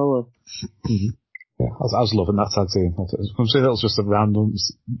 poor fella. Mm-hmm. Yeah, I was loving that tag team. I'm sure that was just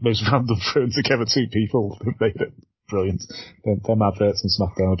most random thrown together two people who made it brilliant. Them adverts and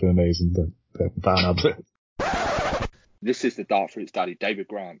SmackDown have been amazing. The ban advert. This is the Dark Fruits Daddy, David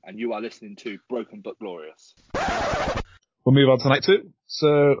Grant, and you are listening to Broken But Glorious. We'll move on to night two.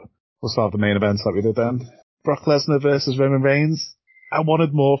 So we'll start with the main events like we did then. Brock Lesnar versus Roman Reigns. I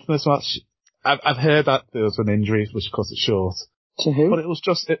wanted more from this match. I've heard that there was an injury which cut it short. To who? But it was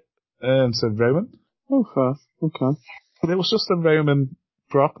just to Roman. Oh, fair. Okay. But it was just a Roman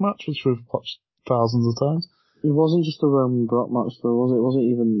Brock match, which we've watched thousands of times. It wasn't just a Roman Brock match, though, was it? It wasn't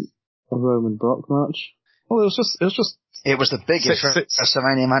even a Roman Brock match. Well, it was the biggest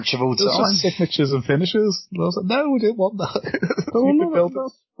WrestleMania match of all time. It was just signatures and finishes. I was like, no, we didn't want that.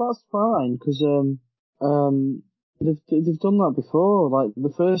 That's fine, because they've done that before. Like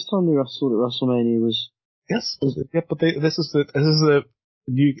the first time they wrestled at WrestleMania was. Yes, but this is the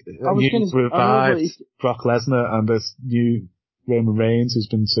new revived Brock Lesnar and this new Roman Reigns who's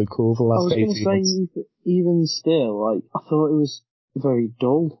been so cool for the last 18 months. I was going to say, even still, like I thought it was very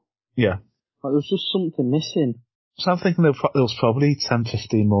dull. Yeah. Like, there was just something missing. So I'm thinking there was probably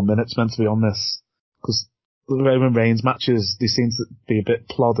 10-15 more minutes meant to be on this. Because the Roman Reigns matches, they seem to be a bit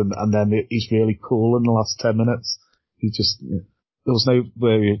plodding, and then he's really cool in the last 10 minutes. He just, there was no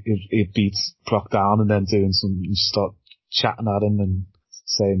where he beats Brock down and then you start chatting at him and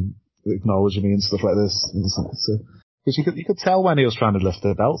saying, acknowledging me and stuff like this. Because you could tell when he was trying to lift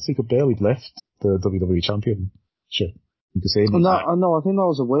the belts, he could barely lift the WWE Championship. You could see him. I think that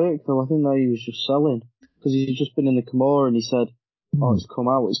was a work though. I think that he was just selling. Because he'd just been in the Kimura and he said, oh, it's come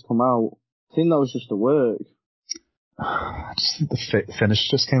out. I think that was just a work. I just think the finish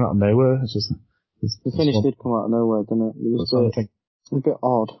just came out of nowhere. The finish did come out of nowhere, didn't it? It was a bit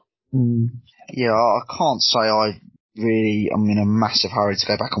odd. Yeah, I can't say I'm in a massive hurry to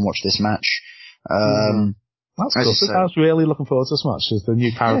go back and watch this match. That's good. I was really looking forward to this match. As the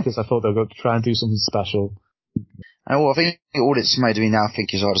new characters, I thought they were going to try and do something special. And I think all it's made me now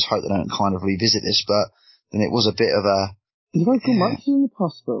think is I just hope they don't kind of revisit this, but then it was a bit of a... You've had good matches in the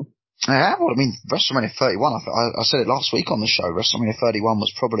past, though. Yeah, well, I mean, WrestleMania 31, I said it last week on the show, WrestleMania 31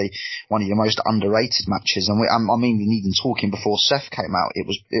 was probably one of your most underrated matches, and I mean, even talking before Seth came out, it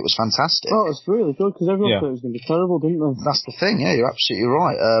was fantastic. Oh, it's really good, because everyone thought it was going to be terrible, didn't they? That's the thing, yeah, you're absolutely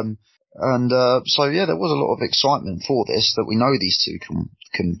right. So yeah, there was a lot of excitement for this, that we know these two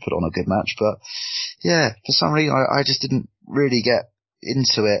can put on a good match, but yeah, for some reason I just didn't really get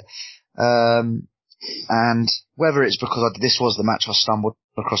into it. And whether it's because this was the match I stumbled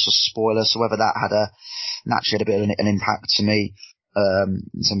across a spoiler, so whether that had naturally had a bit of an impact to me,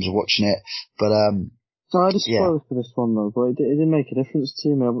 in terms of watching it. But, so I had a spoiler for this one though, but it didn't make a difference to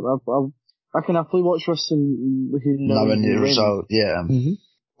me. I can happily watch wrestling with you knowing the result, yeah. Mm-hmm.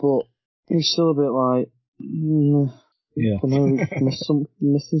 But it was still a bit like, I know,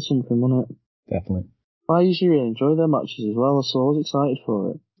 missing something, wasn't it? Definitely. I usually really enjoy their matches as well, so I was excited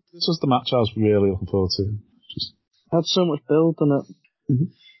for it. This was the match I was really looking forward to. Had so much build in it.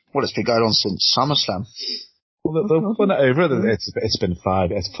 Mm-hmm. Well, it's been going on since SummerSlam. Well, they've won it over. It's been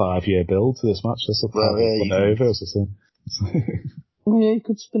it's a 5-year build to this match. That's won it over. Yeah, you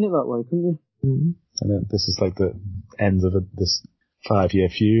could spin it that way, couldn't you? Mm-hmm. And then this is like the end of this 5-year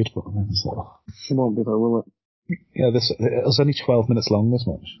feud, but then it's like, it won't be though, will it? Yeah, it was only 12 minutes long, this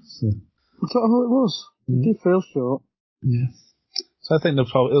match. So. I thought it was. It did feel short. Yeah. So I think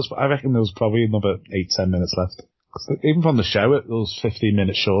I reckon there was probably another 8-10 minutes left. Even from the show, it was 15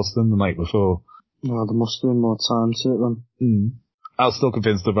 minutes shorter than the night before. No, there must have been more time to it then. Mm. I was still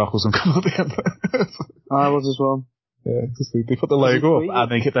convinced the Rock was going to come at the end. I was as well. Yeah, because they put the logo up,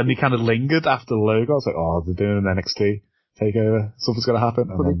 and then they kind of lingered after the logo. I was like, oh, they're doing an NXT takeover. Something's going to happen.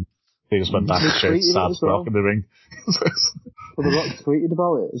 And then they just went back and showed sad Rock in the ring. Well, the Rock tweeted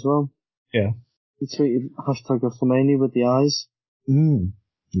about it as well. Yeah. He tweeted #WrestleMania with the eyes. Mm.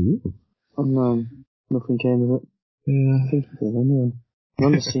 Ooh. And nothing came of it. Yeah. I think he did anyway. I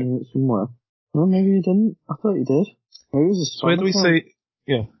remember seeing it somewhere. No, maybe he didn't. I thought he did. Maybe it was a so where do we see?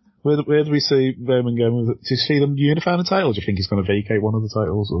 Yeah. Where do we see Roman going with it? Do you see them unifying the title? Do you think he's going to vacate one of the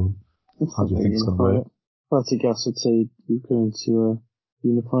titles, or how do you think it's going to work? If I had to guess, I'd say you're going to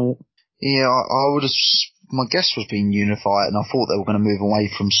unify it. Yeah, I would have. My guess was being unified, and I thought they were going to move away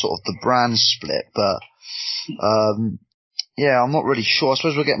from sort of the brand split, but yeah, I'm not really sure. I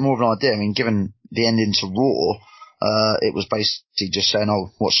suppose we'll get more of an idea. I mean, given the ending to Raw, it was basically just saying,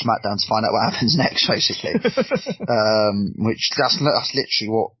 "Oh, watch SmackDown to find out what happens next," basically. Which that's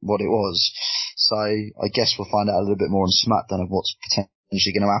literally what it was. So I guess we'll find out a little bit more on SmackDown of what's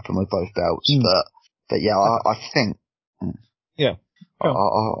potentially going to happen with both belts. But yeah, I think. Yeah.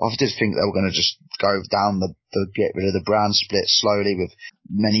 I did think they were going to just go down the get rid of the brand split slowly, with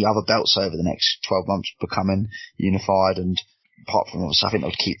many other belts over the next 12 months becoming unified, and apart from obviously, I think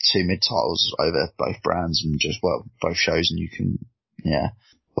they'll keep 2 mid-titles over both brands and just, both shows, and you can, yeah.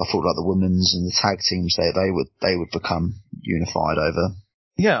 I thought like the women's and the tag teams, they would become unified over.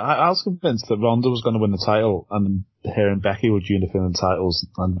 Yeah, I was convinced that Ronda was going to win the title, and her and Becky would unify the titles,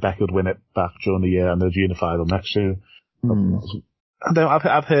 and Becky would win it back during the year, and they'd unify them next year.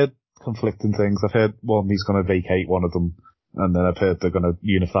 I've heard conflicting things. I've heard one, he's going to vacate one of them, and then I've heard they're going to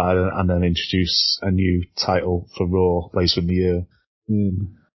unify and then introduce a new title for Raw later in the year.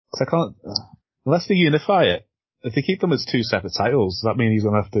 Cause I can't, unless they unify it, if they keep them as 2 separate titles, does that mean he's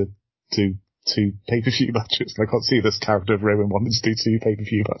going to have to do 2 pay-per-view matches? I can't see this character of Roman wanting to do 2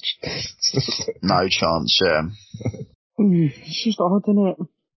 pay-per-view matches. No chance, yeah. It's just odd, isn't it?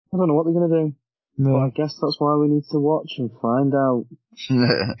 I don't know what they're going to do. No. But I guess that's why we need to watch and find out. Should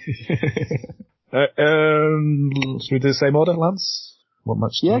we do the same order, Lance? What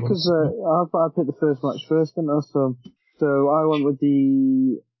match? Yeah, because I picked the first match first, didn't I? So I went with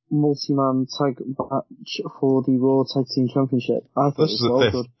the multi-man tag match for the Raw Tag Team Championship. I thought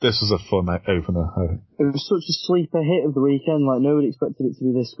this was a fun opener. It was such a sleeper hit of the weekend. Like, nobody expected it to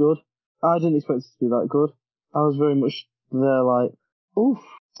be this good. I didn't expect it to be that good. I was very much there, like, oof.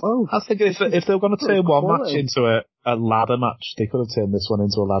 Oh, I think if they were going to turn one match into a ladder match, they could have turned this one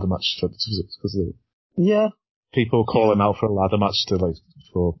into a ladder match because people calling out for a ladder match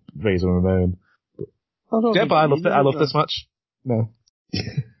for Razor Ramon. But I loved this match. No,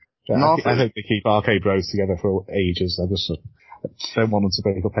 I think they keep RK Bros together for ages. I just don't want them to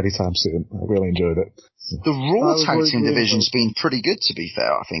break up anytime soon. I really enjoyed it. The Raw Tag Team division's been pretty good, to be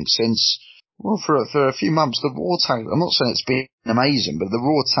fair. I think since. Well, for a few months, the Raw Tag, I'm not saying it's been amazing, but the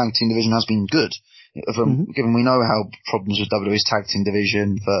Raw Tag Team division has been good. Given we know how problems with WWE's Tag Team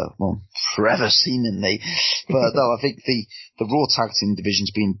division forever seemingly. But no, I think the Raw Tag Team division's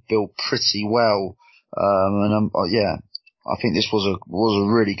been built pretty well. I think this was a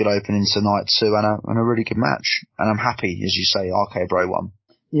really good opening tonight too, and a really good match. And I'm happy, as you say, RK Bro won.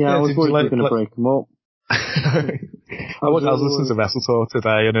 Yeah, I was worried we were going to break them up. I was listening to Wrestle Talk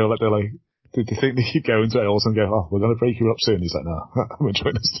today, and they're like, did you think they keep going to it and go, we're going to break you up soon? He's like, no, I'm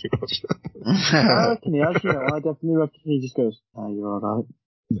enjoying this too much. I reckon he has, I definitely reckon he just goes, you're alright.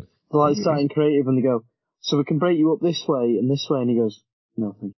 They're like starting creative and they go, so we can break you up this way, and he goes,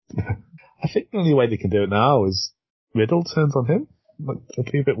 no thanks. I think the only way they can do it now is Riddle turns on him. like,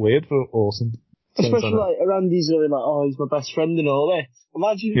 it'd be a bit weird for Orton. Especially like Randy's really like, oh, he's my best friend and all this.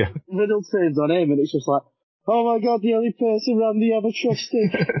 Imagine Riddle turns on him and it's just like, oh my god, the only person Randy ever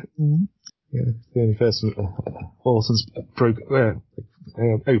trusted. Yeah, the only person Orton's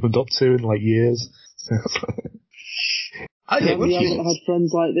opened up to in like years. Randy hasn't had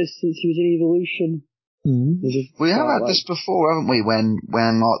friends like this since he was in Evolution. We have had this before, haven't we? When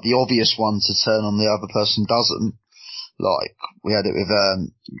like the obvious one to turn on the other person doesn't. Like we had it with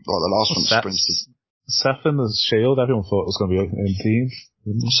like the last one. Seth and the Shield. Everyone thought it was going to be in team.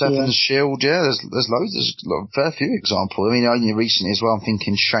 Seth and the Shield. Yeah, there's loads. There's a fair few examples. I mean, only recently as well. I'm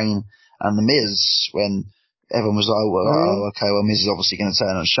thinking Shane and the Miz when everyone was like, okay, Miz is obviously going to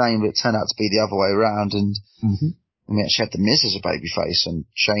turn on Shane, but it turned out to be the other way around, and we actually had the Miz as a babyface and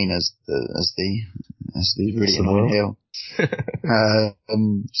Shane as the really annoying heel.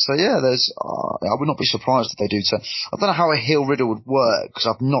 So yeah, I would not be surprised if they do. I don't know how a heel Riddle would work because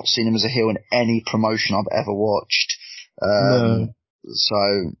I've not seen him as a heel in any promotion I've ever watched.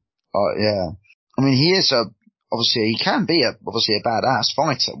 So yeah, I mean he is obviously he can be a badass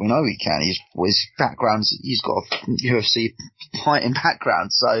fighter. We know he can. His background, he's got a UFC fighting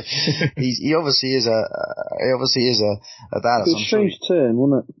background, so he obviously is a badass. It's a strange turn,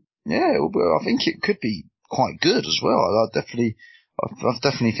 wasn't it? Yeah, I think it could be quite good as well. I definitely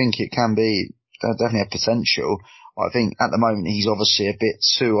think it can be. Definitely have potential. I think at the moment he's obviously a bit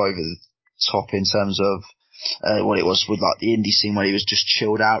too over the top in terms of what it was with like the indie scene where he was just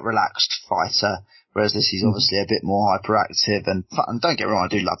chilled out, relaxed fighter. Whereas this is obviously a bit more hyperactive and don't get me wrong,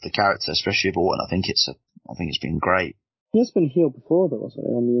 I do love the character, especially of Orton. I think it's been great. He has been heel before though, wasn't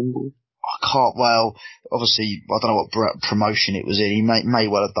he, on the indie? Obviously, I don't know what promotion it was in. He may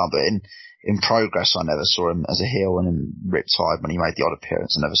well have done, but in Progress, I never saw him as a heel, and in Riptide, when he made the odd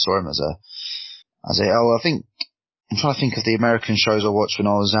appearance, I never saw him as a. I think I'm trying to think of the American shows I watched when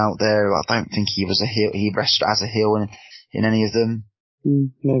I was out there. I don't think he was a heel. He wrestled as a heel in any of them.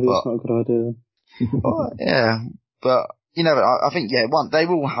 Maybe it's not a good idea. Yeah, but you know, I think they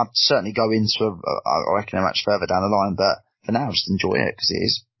will certainly go into I reckon a match further down the line. But for now, just enjoy it because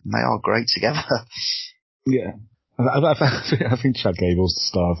they are great together. Yeah. I think Chad Gable's the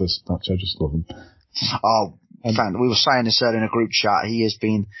star of this match. I just love him. We were saying this earlier in a group chat.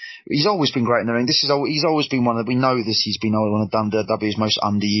 He's always been great in the ring. He's always been we know this. He's been one of WWE's most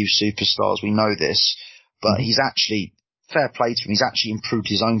underused superstars. We know this, but he's actually, fair play to him, he's actually improved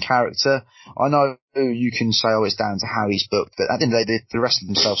his own character. I know you can say, it's down to how he's booked, but at the end of the day, the rest of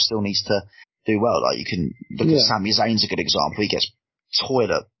themselves still needs to do well. Like you can look at Sami Zayn's a good example. He gets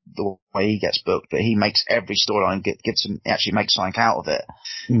toilet the way he gets booked, but he makes every storyline actually makes something out of it.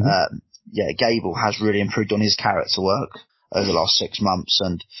 Gable has really improved on his character work over the last 6 months,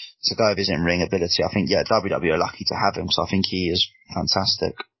 and to go with his in-ring ability, I think WWE are lucky to have him, so I think he is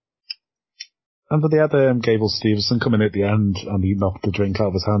fantastic. And but they had Gable Stevenson come in at the end, and he knocked the drink out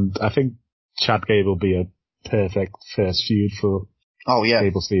of his hand. I think Chad Gable would be a perfect first feud for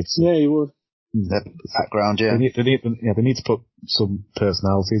Gable Stevenson. Yeah, he would. The background, yeah. They need to put some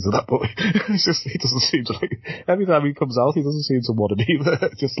personalities in that, but he doesn't seem to every time he comes out, he doesn't seem to want to be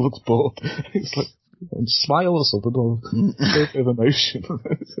there. It just looks bored. It's like, smile or something, or a bit of emotion.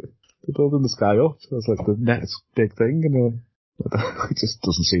 They're building this guy up. It's like the next big thing, and he just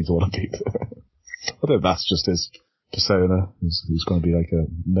doesn't seem to want to be there. I think that's just his persona. He's going to be like a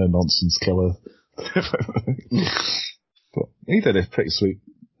no-nonsense killer. But he did it pretty sweet.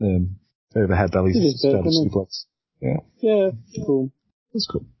 Overhead belly suplex. Yeah, cool. That's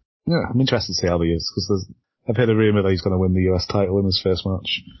cool. Yeah, I'm interested to see how he is, because I've heard a rumour that he's going to win the US title in his first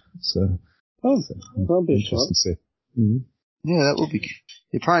match. So, that'll be interesting to see. Yeah, that will be.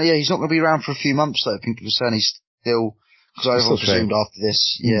 Apparently, he's not going to be around for a few months though. People are saying he's still, because everyone presumed after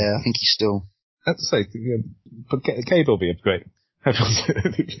this. Yeah, I think he's still. I have to say, but Gable will be great. They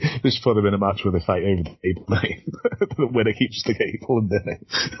should put him in a match where they fight over the Gable name. The winner keeps the Gable in their name.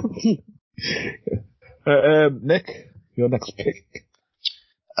 Nick, your next pick.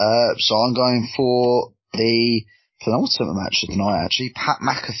 So I'm going for the penultimate match of the night, actually. Pat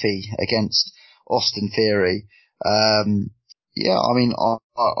McAfee against Austin Theory. I mean,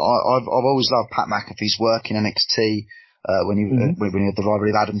 I've always loved Pat McAfee's work in NXT. When he had the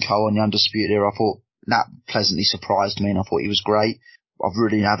rivalry with Adam Cole on the Undisputed Era, I thought that pleasantly surprised me, and I thought he was great. I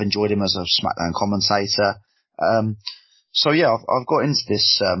really have enjoyed him as a SmackDown commentator. I've got into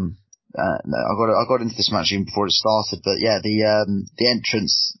this. I got into this match even before it started, but the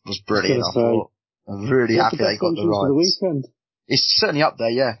entrance was brilliant. I'm really happy they got the rights. It's certainly up there,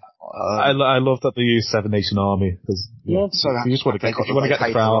 yeah. I love that they use Seven Nation Army, because you just want to get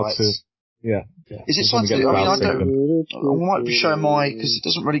the crowd to. Yeah. Is it something? I mean, I might be showing because it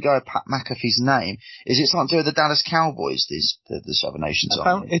doesn't really go with Pat McAfee's name. Is it something to do with the Dallas Cowboys? The Seven Nations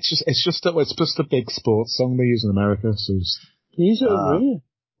Army. It's just a big sports song they use in America. So use it really.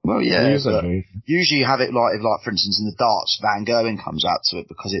 Well, yeah. Usually you have it like for instance in the darts, Van Gerwen comes out to it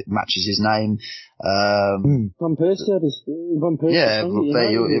because it matches his name. Van Persie had his Van Persie. Yeah,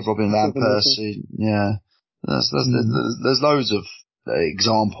 Robin Van Persie. Yeah, there's loads of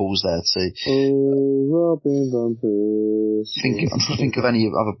examples there too. Oh, Robin Van Persie. I'm trying to think of any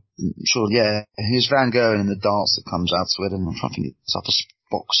other. Sure, yeah, here's Van Gerwen in the darts that comes out to it, and I'm trying to think it's other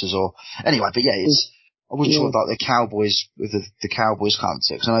boxers or anyway. But yeah, it's. I wasn't sure about the Cowboys with the Cowboys can't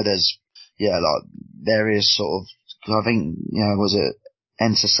because I know there's like various sort of. Cause I think was it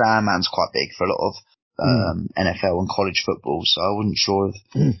Enter Sandman's quite big for a lot of NFL and college football, so I wasn't sure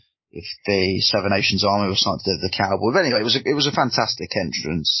if the Seven Nations Army was something to do with the Cowboys. But anyway, it was a fantastic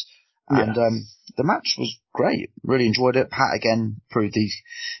entrance, and the match was great. Really enjoyed it. Pat again proved he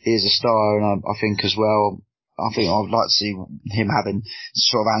is a star, and I think as well. I think I'd like to see him having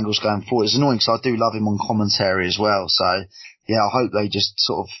sort of angles going forward. It's annoying because I do love him on commentary as well. So, yeah, I hope they just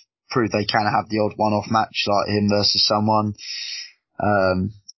sort of prove they can have the odd one-off match like him versus someone.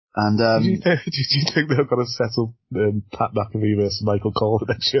 Do you think they're going to settle Pat McAfee versus Michael Cole for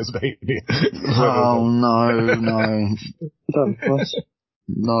next year's Mania? Oh, no.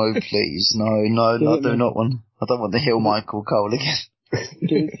 No, please. No, I do not want. I don't want to heel Michael Cole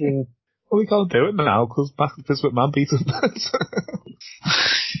again. Well, we can't do it now because Vince McMahon beat him.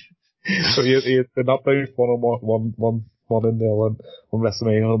 So they're not both 1-1 on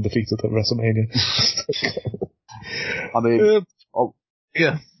WrestleMania, undefeated at WrestleMania. I mean,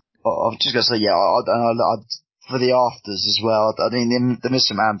 yeah. I'm just gonna say, I for the afters as well. I mean, the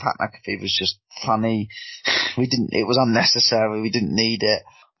Mr. Man Pat McAfee was just funny. It was unnecessary. We didn't need it,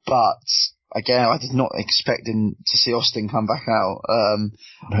 but. Again, I did not expect him to see Austin come back out.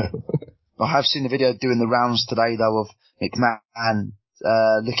 I have seen the video doing the rounds today, though, of McMahon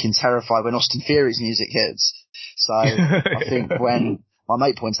looking terrified when Austin Theory's music hits. So I think when my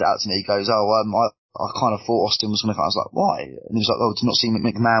mate pointed it out to me, he goes, I kind of thought Austin was going to come. I was like, why? And he was like, did not see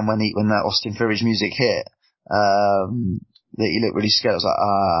McMahon when that Austin Theory's music hit. That he looked really scared. I was like,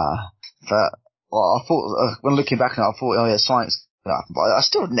 but I thought, when looking back on it, I thought, science. But I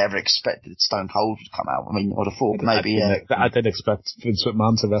still never expected Stone Cold would come out. I mean, I would have thought maybe. I didn't expect Vince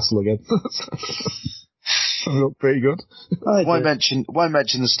McMahon to wrestle again. Looked pretty good. Won't mention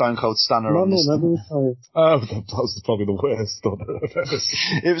the Stone Cold Stunner on this. That was probably the worst stunner I've ever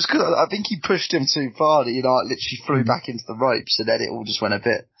seen. It was because I think he pushed him too far. It literally flew back into the ropes, and then it all just went a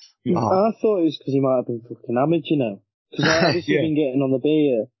bit. Yeah. I thought it was because he might have been fucking hammered, because I just been getting on the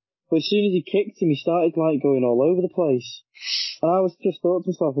beer. But as soon as he kicked him, he started going all over the place. And I was just thought to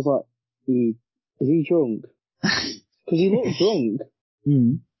myself, I was like, is he drunk? Because he looked drunk.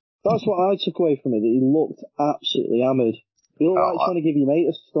 That's what I took away from it, that he looked absolutely hammered. He looked like trying to give your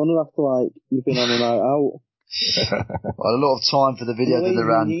mate a stunner after you've been on a night out. Well, a lot of time for the video did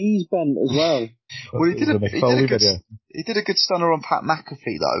around. His knees bent as well. Well, he did a good stunner on Pat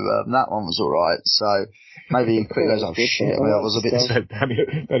McAfee though. That one was alright. So maybe he quickly goes, shit. Well, that was a bit.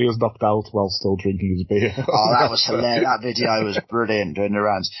 Then he was knocked out while still drinking his beer. That was hilarious. That video was brilliant doing the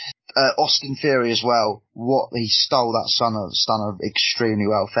rounds. Austin Theory as well. He stole that stunner extremely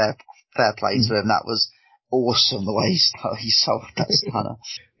well. Fair play to him. That was awesome the way he sold that stunner.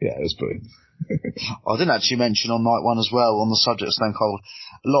 Yeah, it was brilliant. I didn't actually mention on night one as well, on the subject of Stone Cold,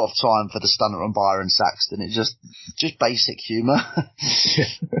 a lot of time for the stunner on Byron Saxton. It just basic humour.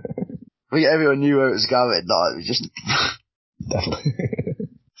 Everyone knew where it was going. Definitely.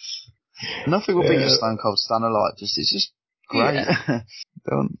 Nothing will beat a Stone Cold stunner. It's just great. Yeah.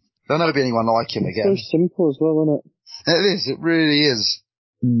 There'll never be anyone like him again. It's so simple as well, isn't it? It is. It really is.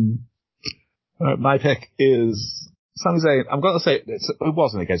 My pick is Sami Zayn. I'm going to say it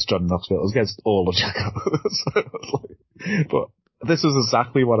wasn't against Johnny Knoxville. It was against all of Jericho. But this is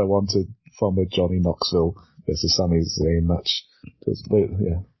exactly what I wanted from a Johnny Knoxville versus Sami Zayn match.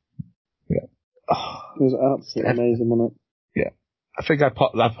 Yeah. It was absolutely amazing, wasn't it? Yeah. I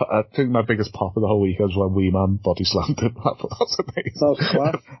think my biggest pop of the whole week was when Wee Man body slammed him. I thought that was amazing. That was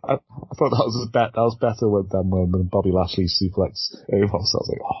class. I thought that was better than when Bobby Lashley suplexed him. So I was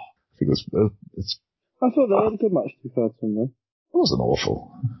like, I think it's. I thought they had a good match to be fair to them, though. It wasn't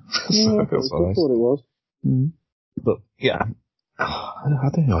awful. I thought it was. But yeah, I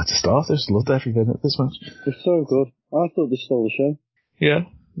don't know how to start. I just loved every minute of this match. It's so good. I thought they stole the show. Yeah.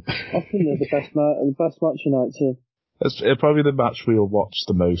 I think they're the best match of night too. It's probably the match we'll watch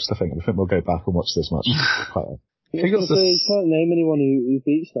the most. I think we'll go back and watch this match. You can't name anyone who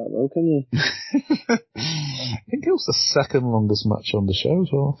beats that though, can you? I think it was the second longest match on the show as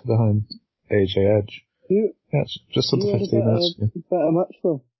well, behind AJ Edge. Just under 15 minutes. Better match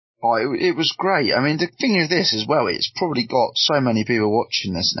though. Oh, it was great. I mean, the thing is this as well, it's probably got so many people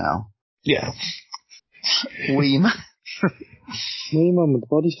watching this now. Yeah. Wee man with the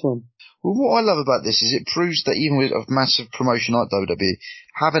body slam. Well, what I love about this is it proves that even with a massive promotion like WWE,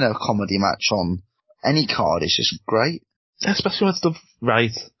 having a comedy match on any card is just great. Especially when it's done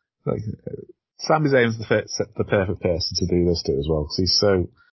right. Like, Sami Zayn's the perfect person to do this to as well, because he's so,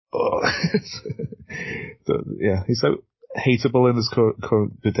 he's so hateable in his current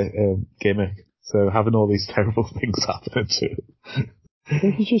gimmick. So having all these terrible things happening to him. I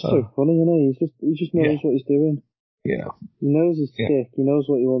think he's just so funny, you know. He just knows what he's doing. Yeah. He knows his stick. He knows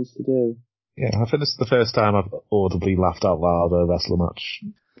what he wants to do. Yeah, I think this is the first time I've audibly laughed out loud at a wrestling match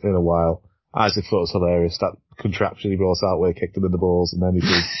in a while. Isaac thought it was hilarious that contraption he brought out where he kicked him in the balls and then he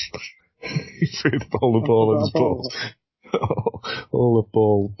threw the ball in his balls. All the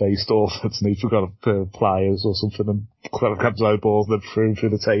ball-based offense, and he forgot a pair of pliers or something and grabbed his own balls and then threw him through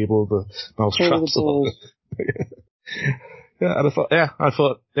the table, the mouse traps on. Yeah, and I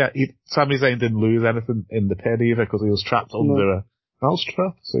thought, Sami Zayn didn't lose anything in the pin either because he was trapped under a mouse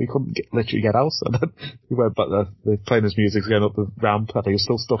trap, so he couldn't literally get out. And then he went back there, they're playing his music again up the ramp, and he was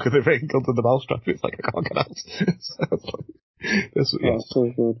still stuck in the ring under the mouse trap. It's like, I can't get out. That's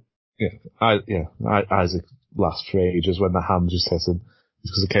so good. Isaac laughed for ages when the hand just hit him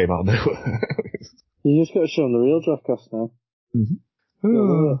because it came out of nowhere. You just got to show him the real Draftcast now. Mm-hmm.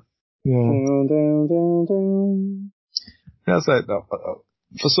 Down. Yeah, so,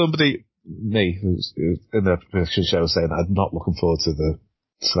 for somebody, me, who's in the prediction show saying I'm not looking forward to the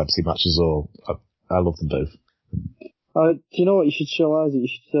celebrity matches at all, I love them both. Do you know what you should show Isaac? You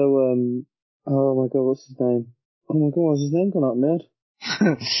should show, oh my god, what's his name? Oh my god, what's his name gone out mad?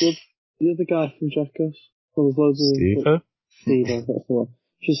 the other guy from Jackass. Well, there's loads of Steve-O? Steve-O, that's the one.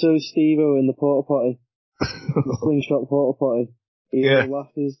 You should show Steve-O in the porta potty. The slingshot porta potty.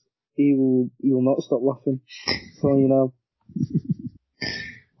 He will not stop laughing. So you know.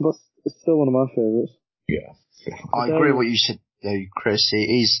 But it's still one of my favourites. Yeah. I agree with what you said though, Chris.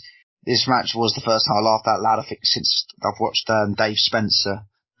 This match was the first time I laughed out loud, I think, since I've watched Dave Spencer.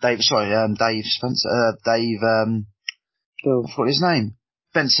 I forgot his name.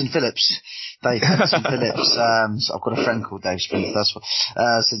 Benson Phillips. Dave Benson Phillips. So I've got a friend called Dave Spencer, that's what,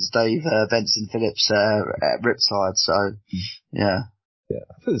 since Dave Benson Phillips Riptide, so, yeah. Yeah,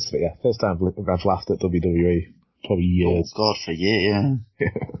 I think it's first time I've laughed at WWE, probably years. Oh God, for a year, yeah.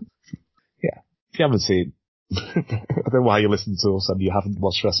 Yeah. If you haven't seen, I don't know why you listen to us and you haven't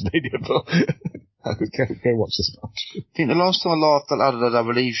watched WrestleMania, but go watch this match. I think the last time I laughed out loud at a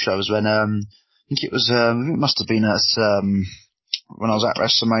WWE show was when, I think it was, it must have been at, when I was at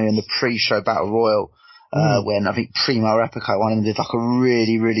WrestleMania in the pre-show Battle Royal, when I think Primo Epico, one of them did like a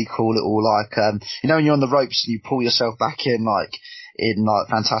really, really cool little like, you know when you're on the ropes and you pull yourself back in in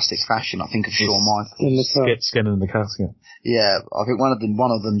fantastic fashion. I think of Shawn Michaels. In the skin in the casket. Yeah, I think one of them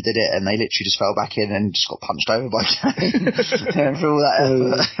did it and they literally just fell back in and just got punched over by Kane. For all that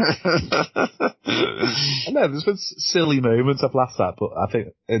effort. I know, there's been silly moments I've laughed at, but I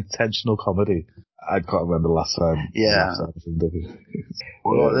think intentional comedy, I can't remember the last time. Yeah.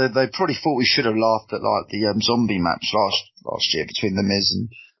 Well, they probably thought we should have laughed at like the zombie match last year between The Miz and...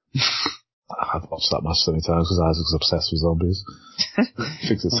 I've watched that match so many times because Isaac's obsessed with zombies.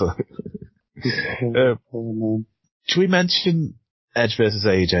 Thinks it's like... Should we mention Edge versus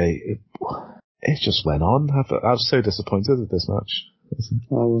AJ? It just went on. I was so disappointed with this match.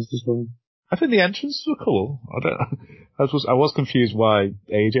 I was as well. I think the entrances were cool. I was confused why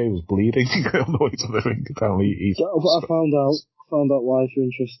AJ was bleeding on the way to the ring. Apparently, I found out why, if you're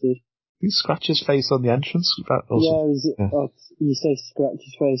interested. He scratched his face on the entrance. You say scratch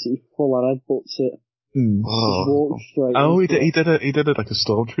his face, he full on headbutts it. Mm. Just walked straight. Oh, he did it like a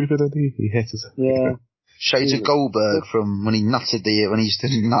stormtrooper, didn't he? He hit it. Yeah. Shades of Goldberg from when he used to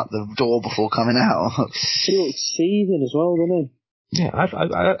nut the door before coming out. He looked seething as well, didn't he? Yeah,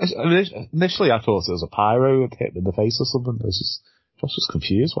 initially I thought it was a pyro that hit him in the face or something. I was just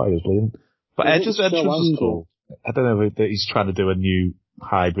confused why he was bleeding. But Edge's entrance was cool. I don't know if he's trying to do a new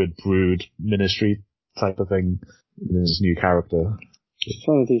hybrid Brood ministry type of thing in his new character. He's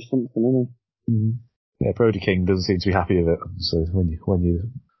trying to do something, isn't he? Mm. Yeah, Brody King doesn't seem to be happy with it. So when you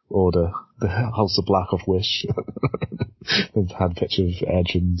order the House of Black off Wish, they've had a picture of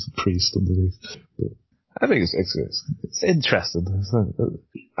Edge and Priest underneath. But I think it's interesting. As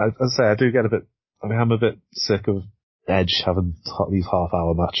I say, I do get I'm a bit sick of Edge having these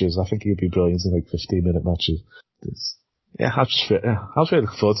half-hour matches. I think he'd be brilliant in 15-minute matches. I was really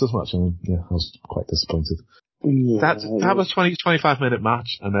looking forward to this match, and I was quite disappointed. Yeah, To have a 25 minute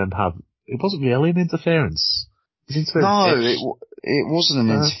match and then it wasn't really an interference. No, it wasn't an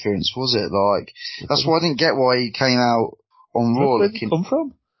interference, was it? Like, that's why I didn't get why he came out on Raw Where did he come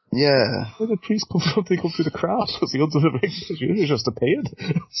from? Yeah. Where did Priest come from? Did he come through the crowd? Was he under the ring? He just appeared.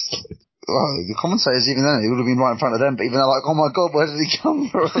 Well, the commentators, even then, he would have been right in front of them, but even they're like, oh my god, where did he come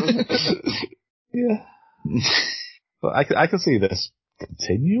from? Yeah. But I can see this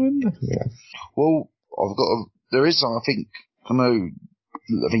continuing. Yeah. Well, there is some, I think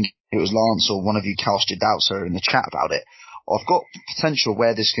it was Lance or one of you cast your doubts there in the chat about it. I've got potential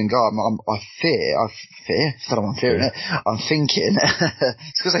where this can go. I fear, I don't know, I'm fearing it. I'm thinking,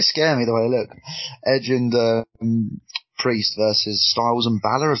 it's because they scare me the way they look. Edge and Priest versus Styles and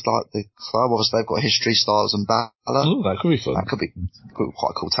Balor as like the club. Obviously they've got history, Styles and Balor. Oh, that could be fun. That could be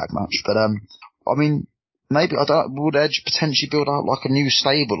quite a cool tag match. But, I mean, maybe, would Edge potentially build out like a new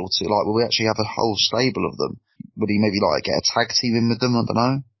stable or two? Like, will we actually have a whole stable of them? Would he maybe like get a tag team in with them? I don't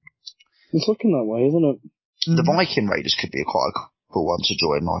know. It's looking that way, isn't it? The Viking Raiders could be quite a cool one to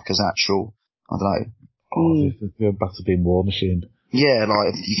join, like as actual, I don't know. They're back to being War Machine. Yeah,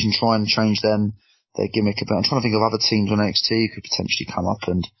 like if you can try and change them, their gimmick a bit. I'm trying to think of other teams on NXT who could potentially come up,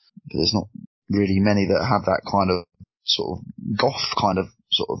 but there's not really many that have that kind of sort of goth kind of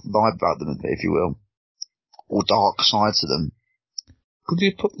sort of vibe about them, if you will, or dark side to them. Could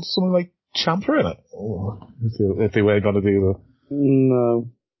you put something like Ciampa in it? If they weren't going to do that? No.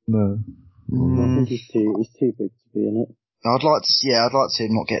 Mm. I think he's too big to be in it. I'd like to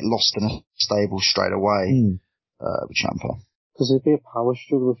not get lost in a stable straight away with Ciampa. Because it'd be a power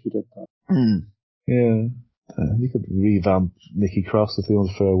struggle if you did that. Yeah. You could revamp Nikki Cross if you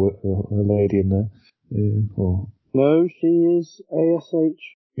want to throw a lady in there. Yeah, No, she is ASH.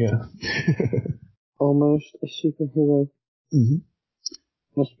 Yeah. Almost a superhero. Mm-hmm.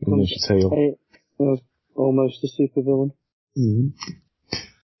 Must become almost a supervillain. Mm-hmm.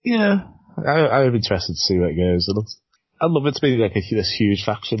 Yeah. I'm interested to see where it goes. I'd love it to be like this huge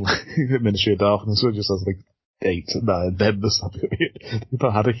faction, like Ministry of Darkness, which just has like 8 to 9 members.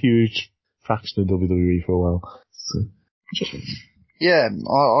 They've had a huge faction in WWE for a while. So, yeah,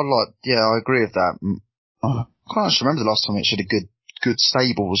 I agree with that. I can't actually remember the last time it had a good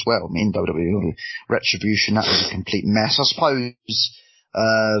stable as well. I mean, WWE Retribution, that was a complete mess. I suppose.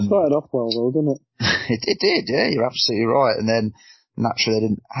 Started off well though, didn't it? It did, yeah, you're absolutely right. And then naturally they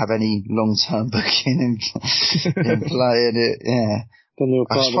didn't have any long-term booking in play, and yeah. Then they were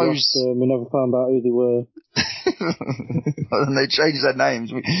part of the roster, we never found out who they were. And they changed their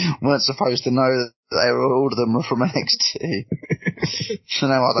names. We weren't supposed to know that all of them were from NXT. So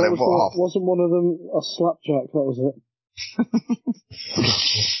now I don't know what. Wasn't one of them a slapjack? That was it.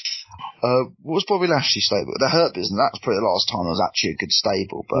 What was Bobby Lashley's stable? The Hurt Business, that was probably the last time there was actually a good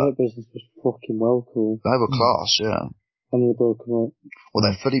stable. But the Hurt Business was fucking well cool. They were class, yeah. And they broke them up. Well,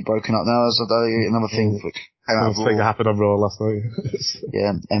 they're fully broken up now. There's another thing that came out of Raw. That happened on Raw last night.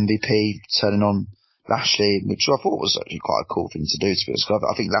 Yeah, MVP turning on Lashley, which I thought was actually quite a cool thing to do, to be honest.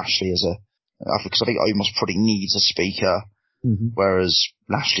 I think Lashley because I think Omos probably needs a speaker, whereas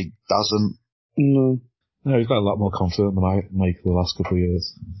Lashley doesn't. No, he's got a lot more confidence than Mike the last couple of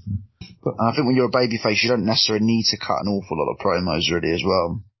years. But I think when you're a babyface, you don't necessarily need to cut an awful lot of promos really as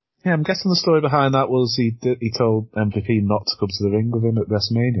well. Yeah, I'm guessing the story behind that was he told MVP not to come to the ring with him at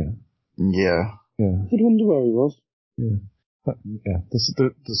WrestleMania. Yeah. I did wonder where he was. Yeah.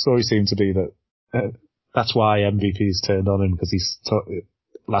 The story seemed to be that that's why MVP's turned on him, because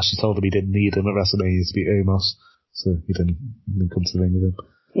Lashley told him he didn't need him at WrestleMania to beat Omos, so he didn't come to the ring with him.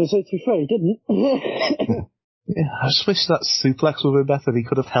 So to be fair, he didn't. Yeah, I just wish that suplex would have been better. He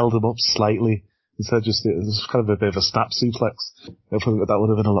could have held him up slightly instead of it was kind of a bit of a snap suplex. That would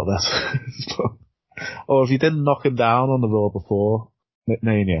have been a lot better. Or if you didn't knock him down on the Raw before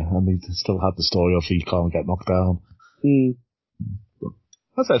Mania, and he still had the story of he can't get knocked down.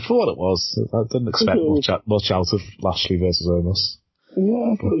 I said, for what it was, I didn't expect much out of Lashley versus Omos.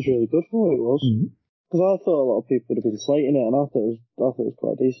 Yeah, I thought it was really good for what it was. Because I thought a lot of people would have been slating it, and I thought it was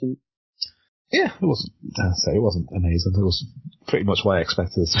quite decent. Yeah, it wasn't amazing. It was pretty much what I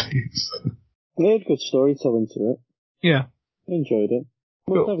expected it to be. They had good storytelling to it. Yeah. I enjoyed it.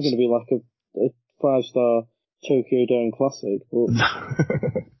 Well, it's never going to be like a 5-star Tokyo Dome classic, but...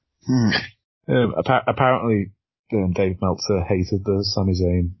 apparently, Dave Meltzer hated the Sami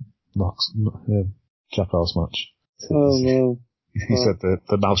Zayn Jackass match. Oh no. He said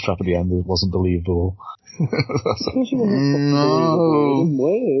the mousetrap at the end wasn't believable. No. It didn't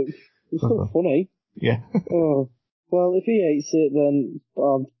work. It's not funny. Yeah. Oh. Well, if he hates it, then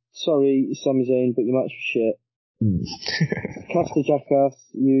I'm sorry, Sami Zayn, but your match was shit. Cast a jackass,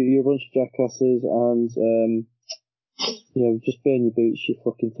 you're a bunch of jackasses, and, just burn your boots, you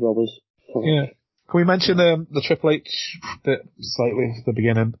fucking throbbers. Fuck. Yeah. Can we mention the Triple H bit slightly at the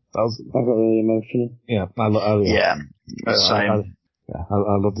beginning? I got really emotional. Yeah, I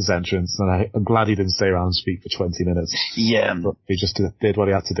loved his entrance, and I'm glad he didn't stay around and speak for 20 minutes. Yeah. But he just did what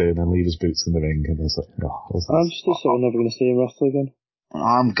he had to do and then leave his boots in the ring, and I was like, I'm just sort of never going to see him wrestle again.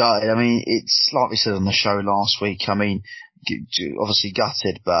 I'm gutted. I mean, it's like we said on the show last week. I mean, obviously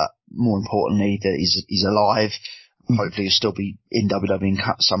gutted, but more importantly that he's alive. Hopefully he'll still be in WWE in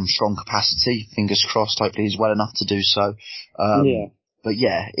some strong capacity. Fingers crossed. Hopefully he's well enough to do so. But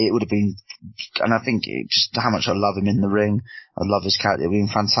yeah, it would have been, and I think just how much I love him in the ring. I love his character. It would have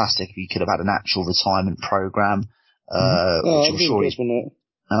been fantastic if he could have had an actual retirement program, which I'm sure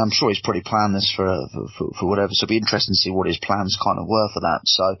I'm sure he's probably planned this for whatever. So it'd be interesting to see what his plans kind of were for that.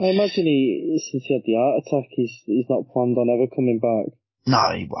 So I imagine since he had the heart attack, he's not planned on ever coming back.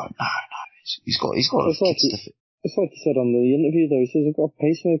 No, he won't. No. He's got It's like he said on the interview, though. He says, I've got a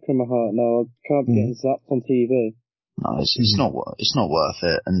pacemaker in my heart now. I can't be getting zapped on TV. No, it's not worth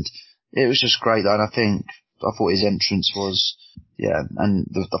it. And it was just great, though. And I thought his entrance was, and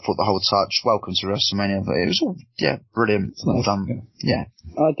I thought the whole touch, welcome to WrestleMania. It was all, brilliant. Well done. Yeah.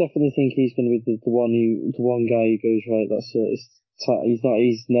 I definitely think he's going to be the one guy who goes, right, that's it.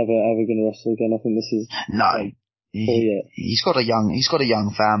 He's never ever going to wrestle again. I think this is. No. He's got a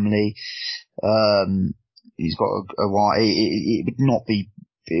young family. He's got a wife.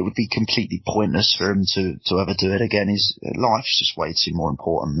 It would be completely pointless for him to ever do it again. His life's just way too more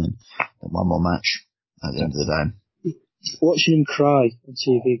important than one more match at the end of the day. Watching him cry on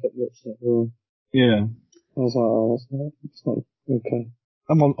TV got me upset. Yeah. I was like, it's not okay.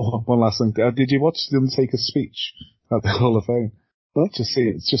 And one last thing. Did you watch the Undertaker's speech at the Hall of Fame? What?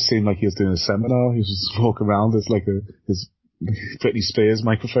 It just seemed like he was doing a seminar. He was just walking around with his Britney Spears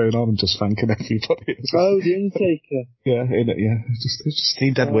microphone on and just thanking everybody. The Undertaker. It just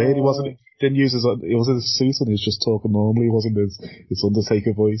seemed dead weird. He wasn't in his suit and he was just talking normally. He wasn't his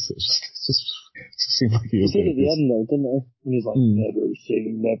Undertaker voice. It just seemed like he was. He did at the end though, didn't he? And he's like, never say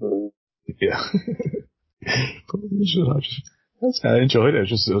never. Yeah. But I enjoyed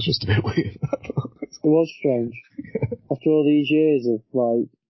it. It was just a bit weird. It was strange. After all these years of like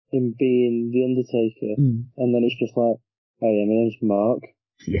him being the Undertaker, and then it's just like, oh yeah, my name's Mark.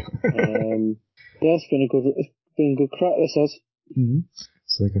 Yeah. It's been a good crack, this has. Mm-hmm.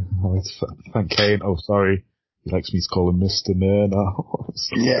 So I like to thank Kane. Oh, sorry. He likes me to call him Mr. Mayor now.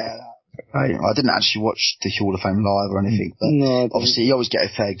 Yeah. I didn't actually watch the Hall of Fame live or anything, but obviously you always get a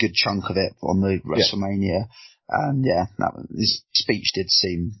fair good chunk of it on the WrestleMania. And his speech did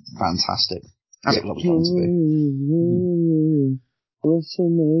seem fantastic. As it was going to be.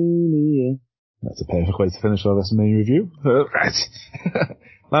 WrestleMania. That's a perfect way to finish our WrestleMania review. Right.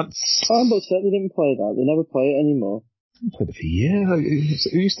 Lance. I'm upset they didn't play that. They never play it anymore. They played it for years.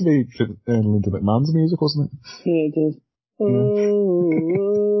 It used to be Linda McMahon's music, wasn't it? Yeah, it does.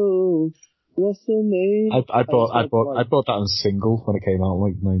 Oh, WrestleMania. I bought that on single when it came out,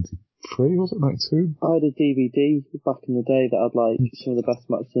 like 93, was it 92? I had a DVD back in the day that had like some of the best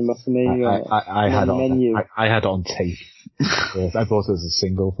matches in WrestleMania. I had it on tape. I bought it as a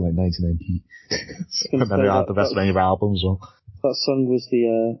single for like 1990. And then I had the WrestleMania album as well. That song was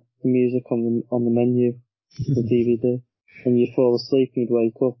the music on the menu, the DVD. And you'd fall asleep and you'd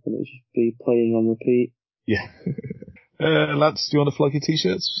wake up and it'd just be playing on repeat. Yeah. Lance, do you want to plug your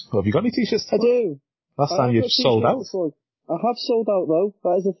t-shirts? Have you got any t-shirts? I do. Last time you sold out. I have sold out though.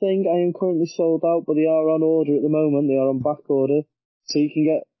 That is a thing. I am currently sold out, but they are on order at the moment. They are on back order. So you can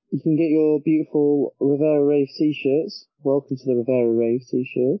get your beautiful Rivera Rave t-shirts. Welcome to the Rivera Rave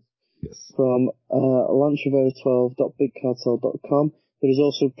t-shirts. Yes. From lanchrivera12.bigcartel.com. There is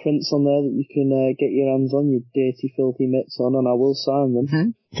also prints on there that you can get your hands on, your dirty, filthy mitts on, and I will sign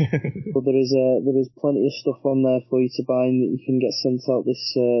them. But there is plenty of stuff on there for you to buy and that you can get sent out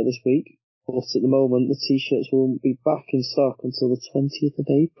this week. But at the moment, the t-shirts won't be back in stock until the 20th of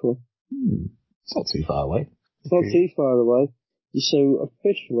April. It's not too far away. It's not too far away. So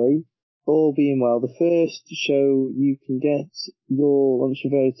officially, all being well, the first show you can get your Lunch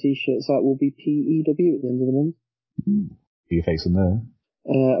Rivera t-shirts out will be PEW at the end of the month. Are you facing there?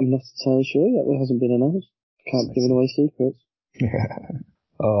 I'm not entirely sure yet. It hasn't been announced. Can't give away secrets.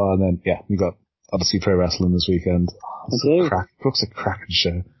 Oh, and then, we got Odyssey Pro Wrestling this weekend. It's a cracking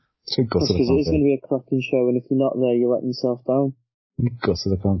show. It's a gutted. Because it is going to be a cracking show, and if you're not there, you're letting yourself down.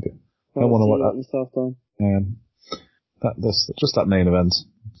 Gutted, I can't get. I want to watch that. Yourself down. Just that main event.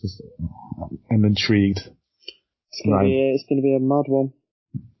 I'm intrigued. It's going to be a mad one.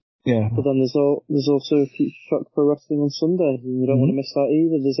 Yeah. But then there's also Future Shock Pro Wrestling on Sunday, and you don't want to miss that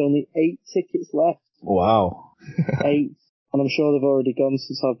either. There's only 8 tickets left. Wow. 8. And I'm sure they've already gone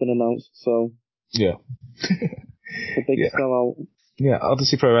since I've been announced, so. Yeah. The big sellout. Yeah,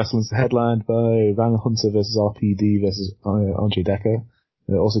 Odyssey Pro Wrestling's headlined by Van Hunter versus RPD versus Andre Decker.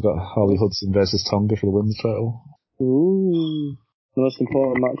 They also got Harley Hudson versus Tonga for the women's title. Ooh. The most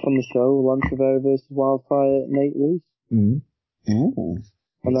important match on the show, Lance Rivera versus Wildfire Nate Reese. Ooh.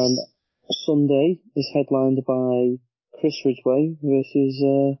 And then Sunday is headlined by Chris Ridgway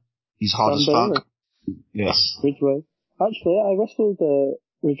versus He's hard as Bailey. fuck. Yes. Ridgway. Actually, I wrestled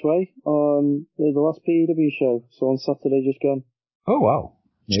Ridgway on the last PEW show, so on Saturday just gone. Oh, wow.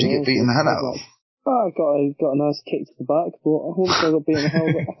 Did you get beaten the hell out of? I got a nice kick to the back, but once I got beaten the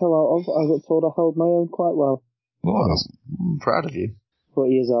hell out of, I got told I held my own quite well. Well, I'm proud of you. But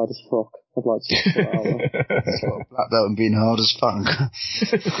he is hard as fuck. I'd like to put it out there. That's what black belt and being hard as fuck.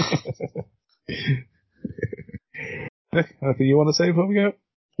 Anything you want to say before we go?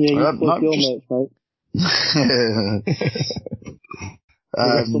 Yeah, you no, your just... merch, mate. The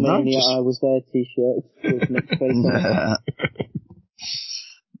WrestleMania I was there t-shirt with Nick's face on it.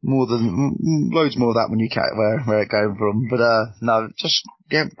 Loads more of that when you cat where it came from. But no, just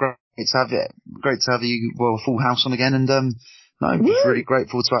great to have it. Great to have you full house on again, and just really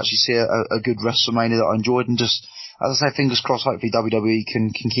grateful to actually see a good WrestleMania that I enjoyed, and just as I say, fingers crossed, hopefully WWE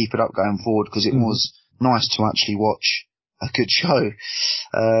can keep it up going forward, because it was nice to actually watch a good show.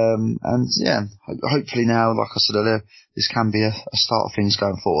 And yeah, hopefully now, like I said earlier, this can be a start of things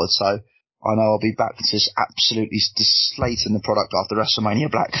going forward. So I know I'll be back to just absolutely slating the product after WrestleMania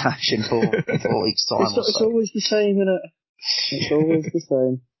Backlash in 4 weeks' time. It's always the same, isn't it? It's always the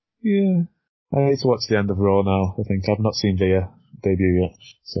same. Yeah. I need to watch the end of Raw now, I think. I've not seen Via debut yet,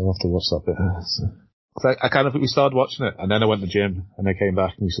 so I'll have to watch that bit. So we started watching it, and then I went to the gym, and I came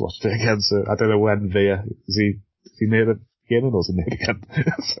back and we watched it again, so I don't know when Via, is he near the beginning or is he near the end?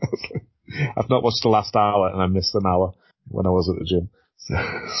 I've not watched the last hour, and I missed an hour when I was at the gym.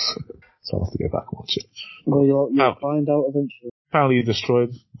 So I'll have to go back and watch it. Well, you'll find out eventually. Apparently you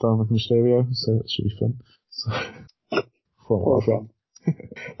destroyed Dominic Mysterio, so it should be fun. So, fun.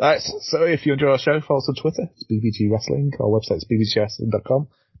 Right, so if you enjoy our show, follow us on Twitter. It's BBG Wrestling. Our website is bbgwrestling.com.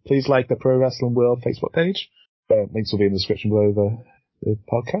 Please like the Pro Wrestling World Facebook page. Links will be in the description below the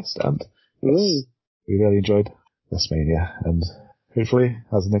podcast. And yes, we really enjoyed WrestleMania. And hopefully,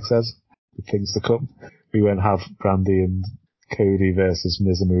 as Nick says, with things to come, we won't have Brandy and Cody versus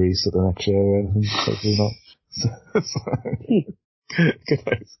Miz and Maurice at the next show or anything. Hopefully not. Good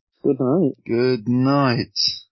night. Good night. Good night.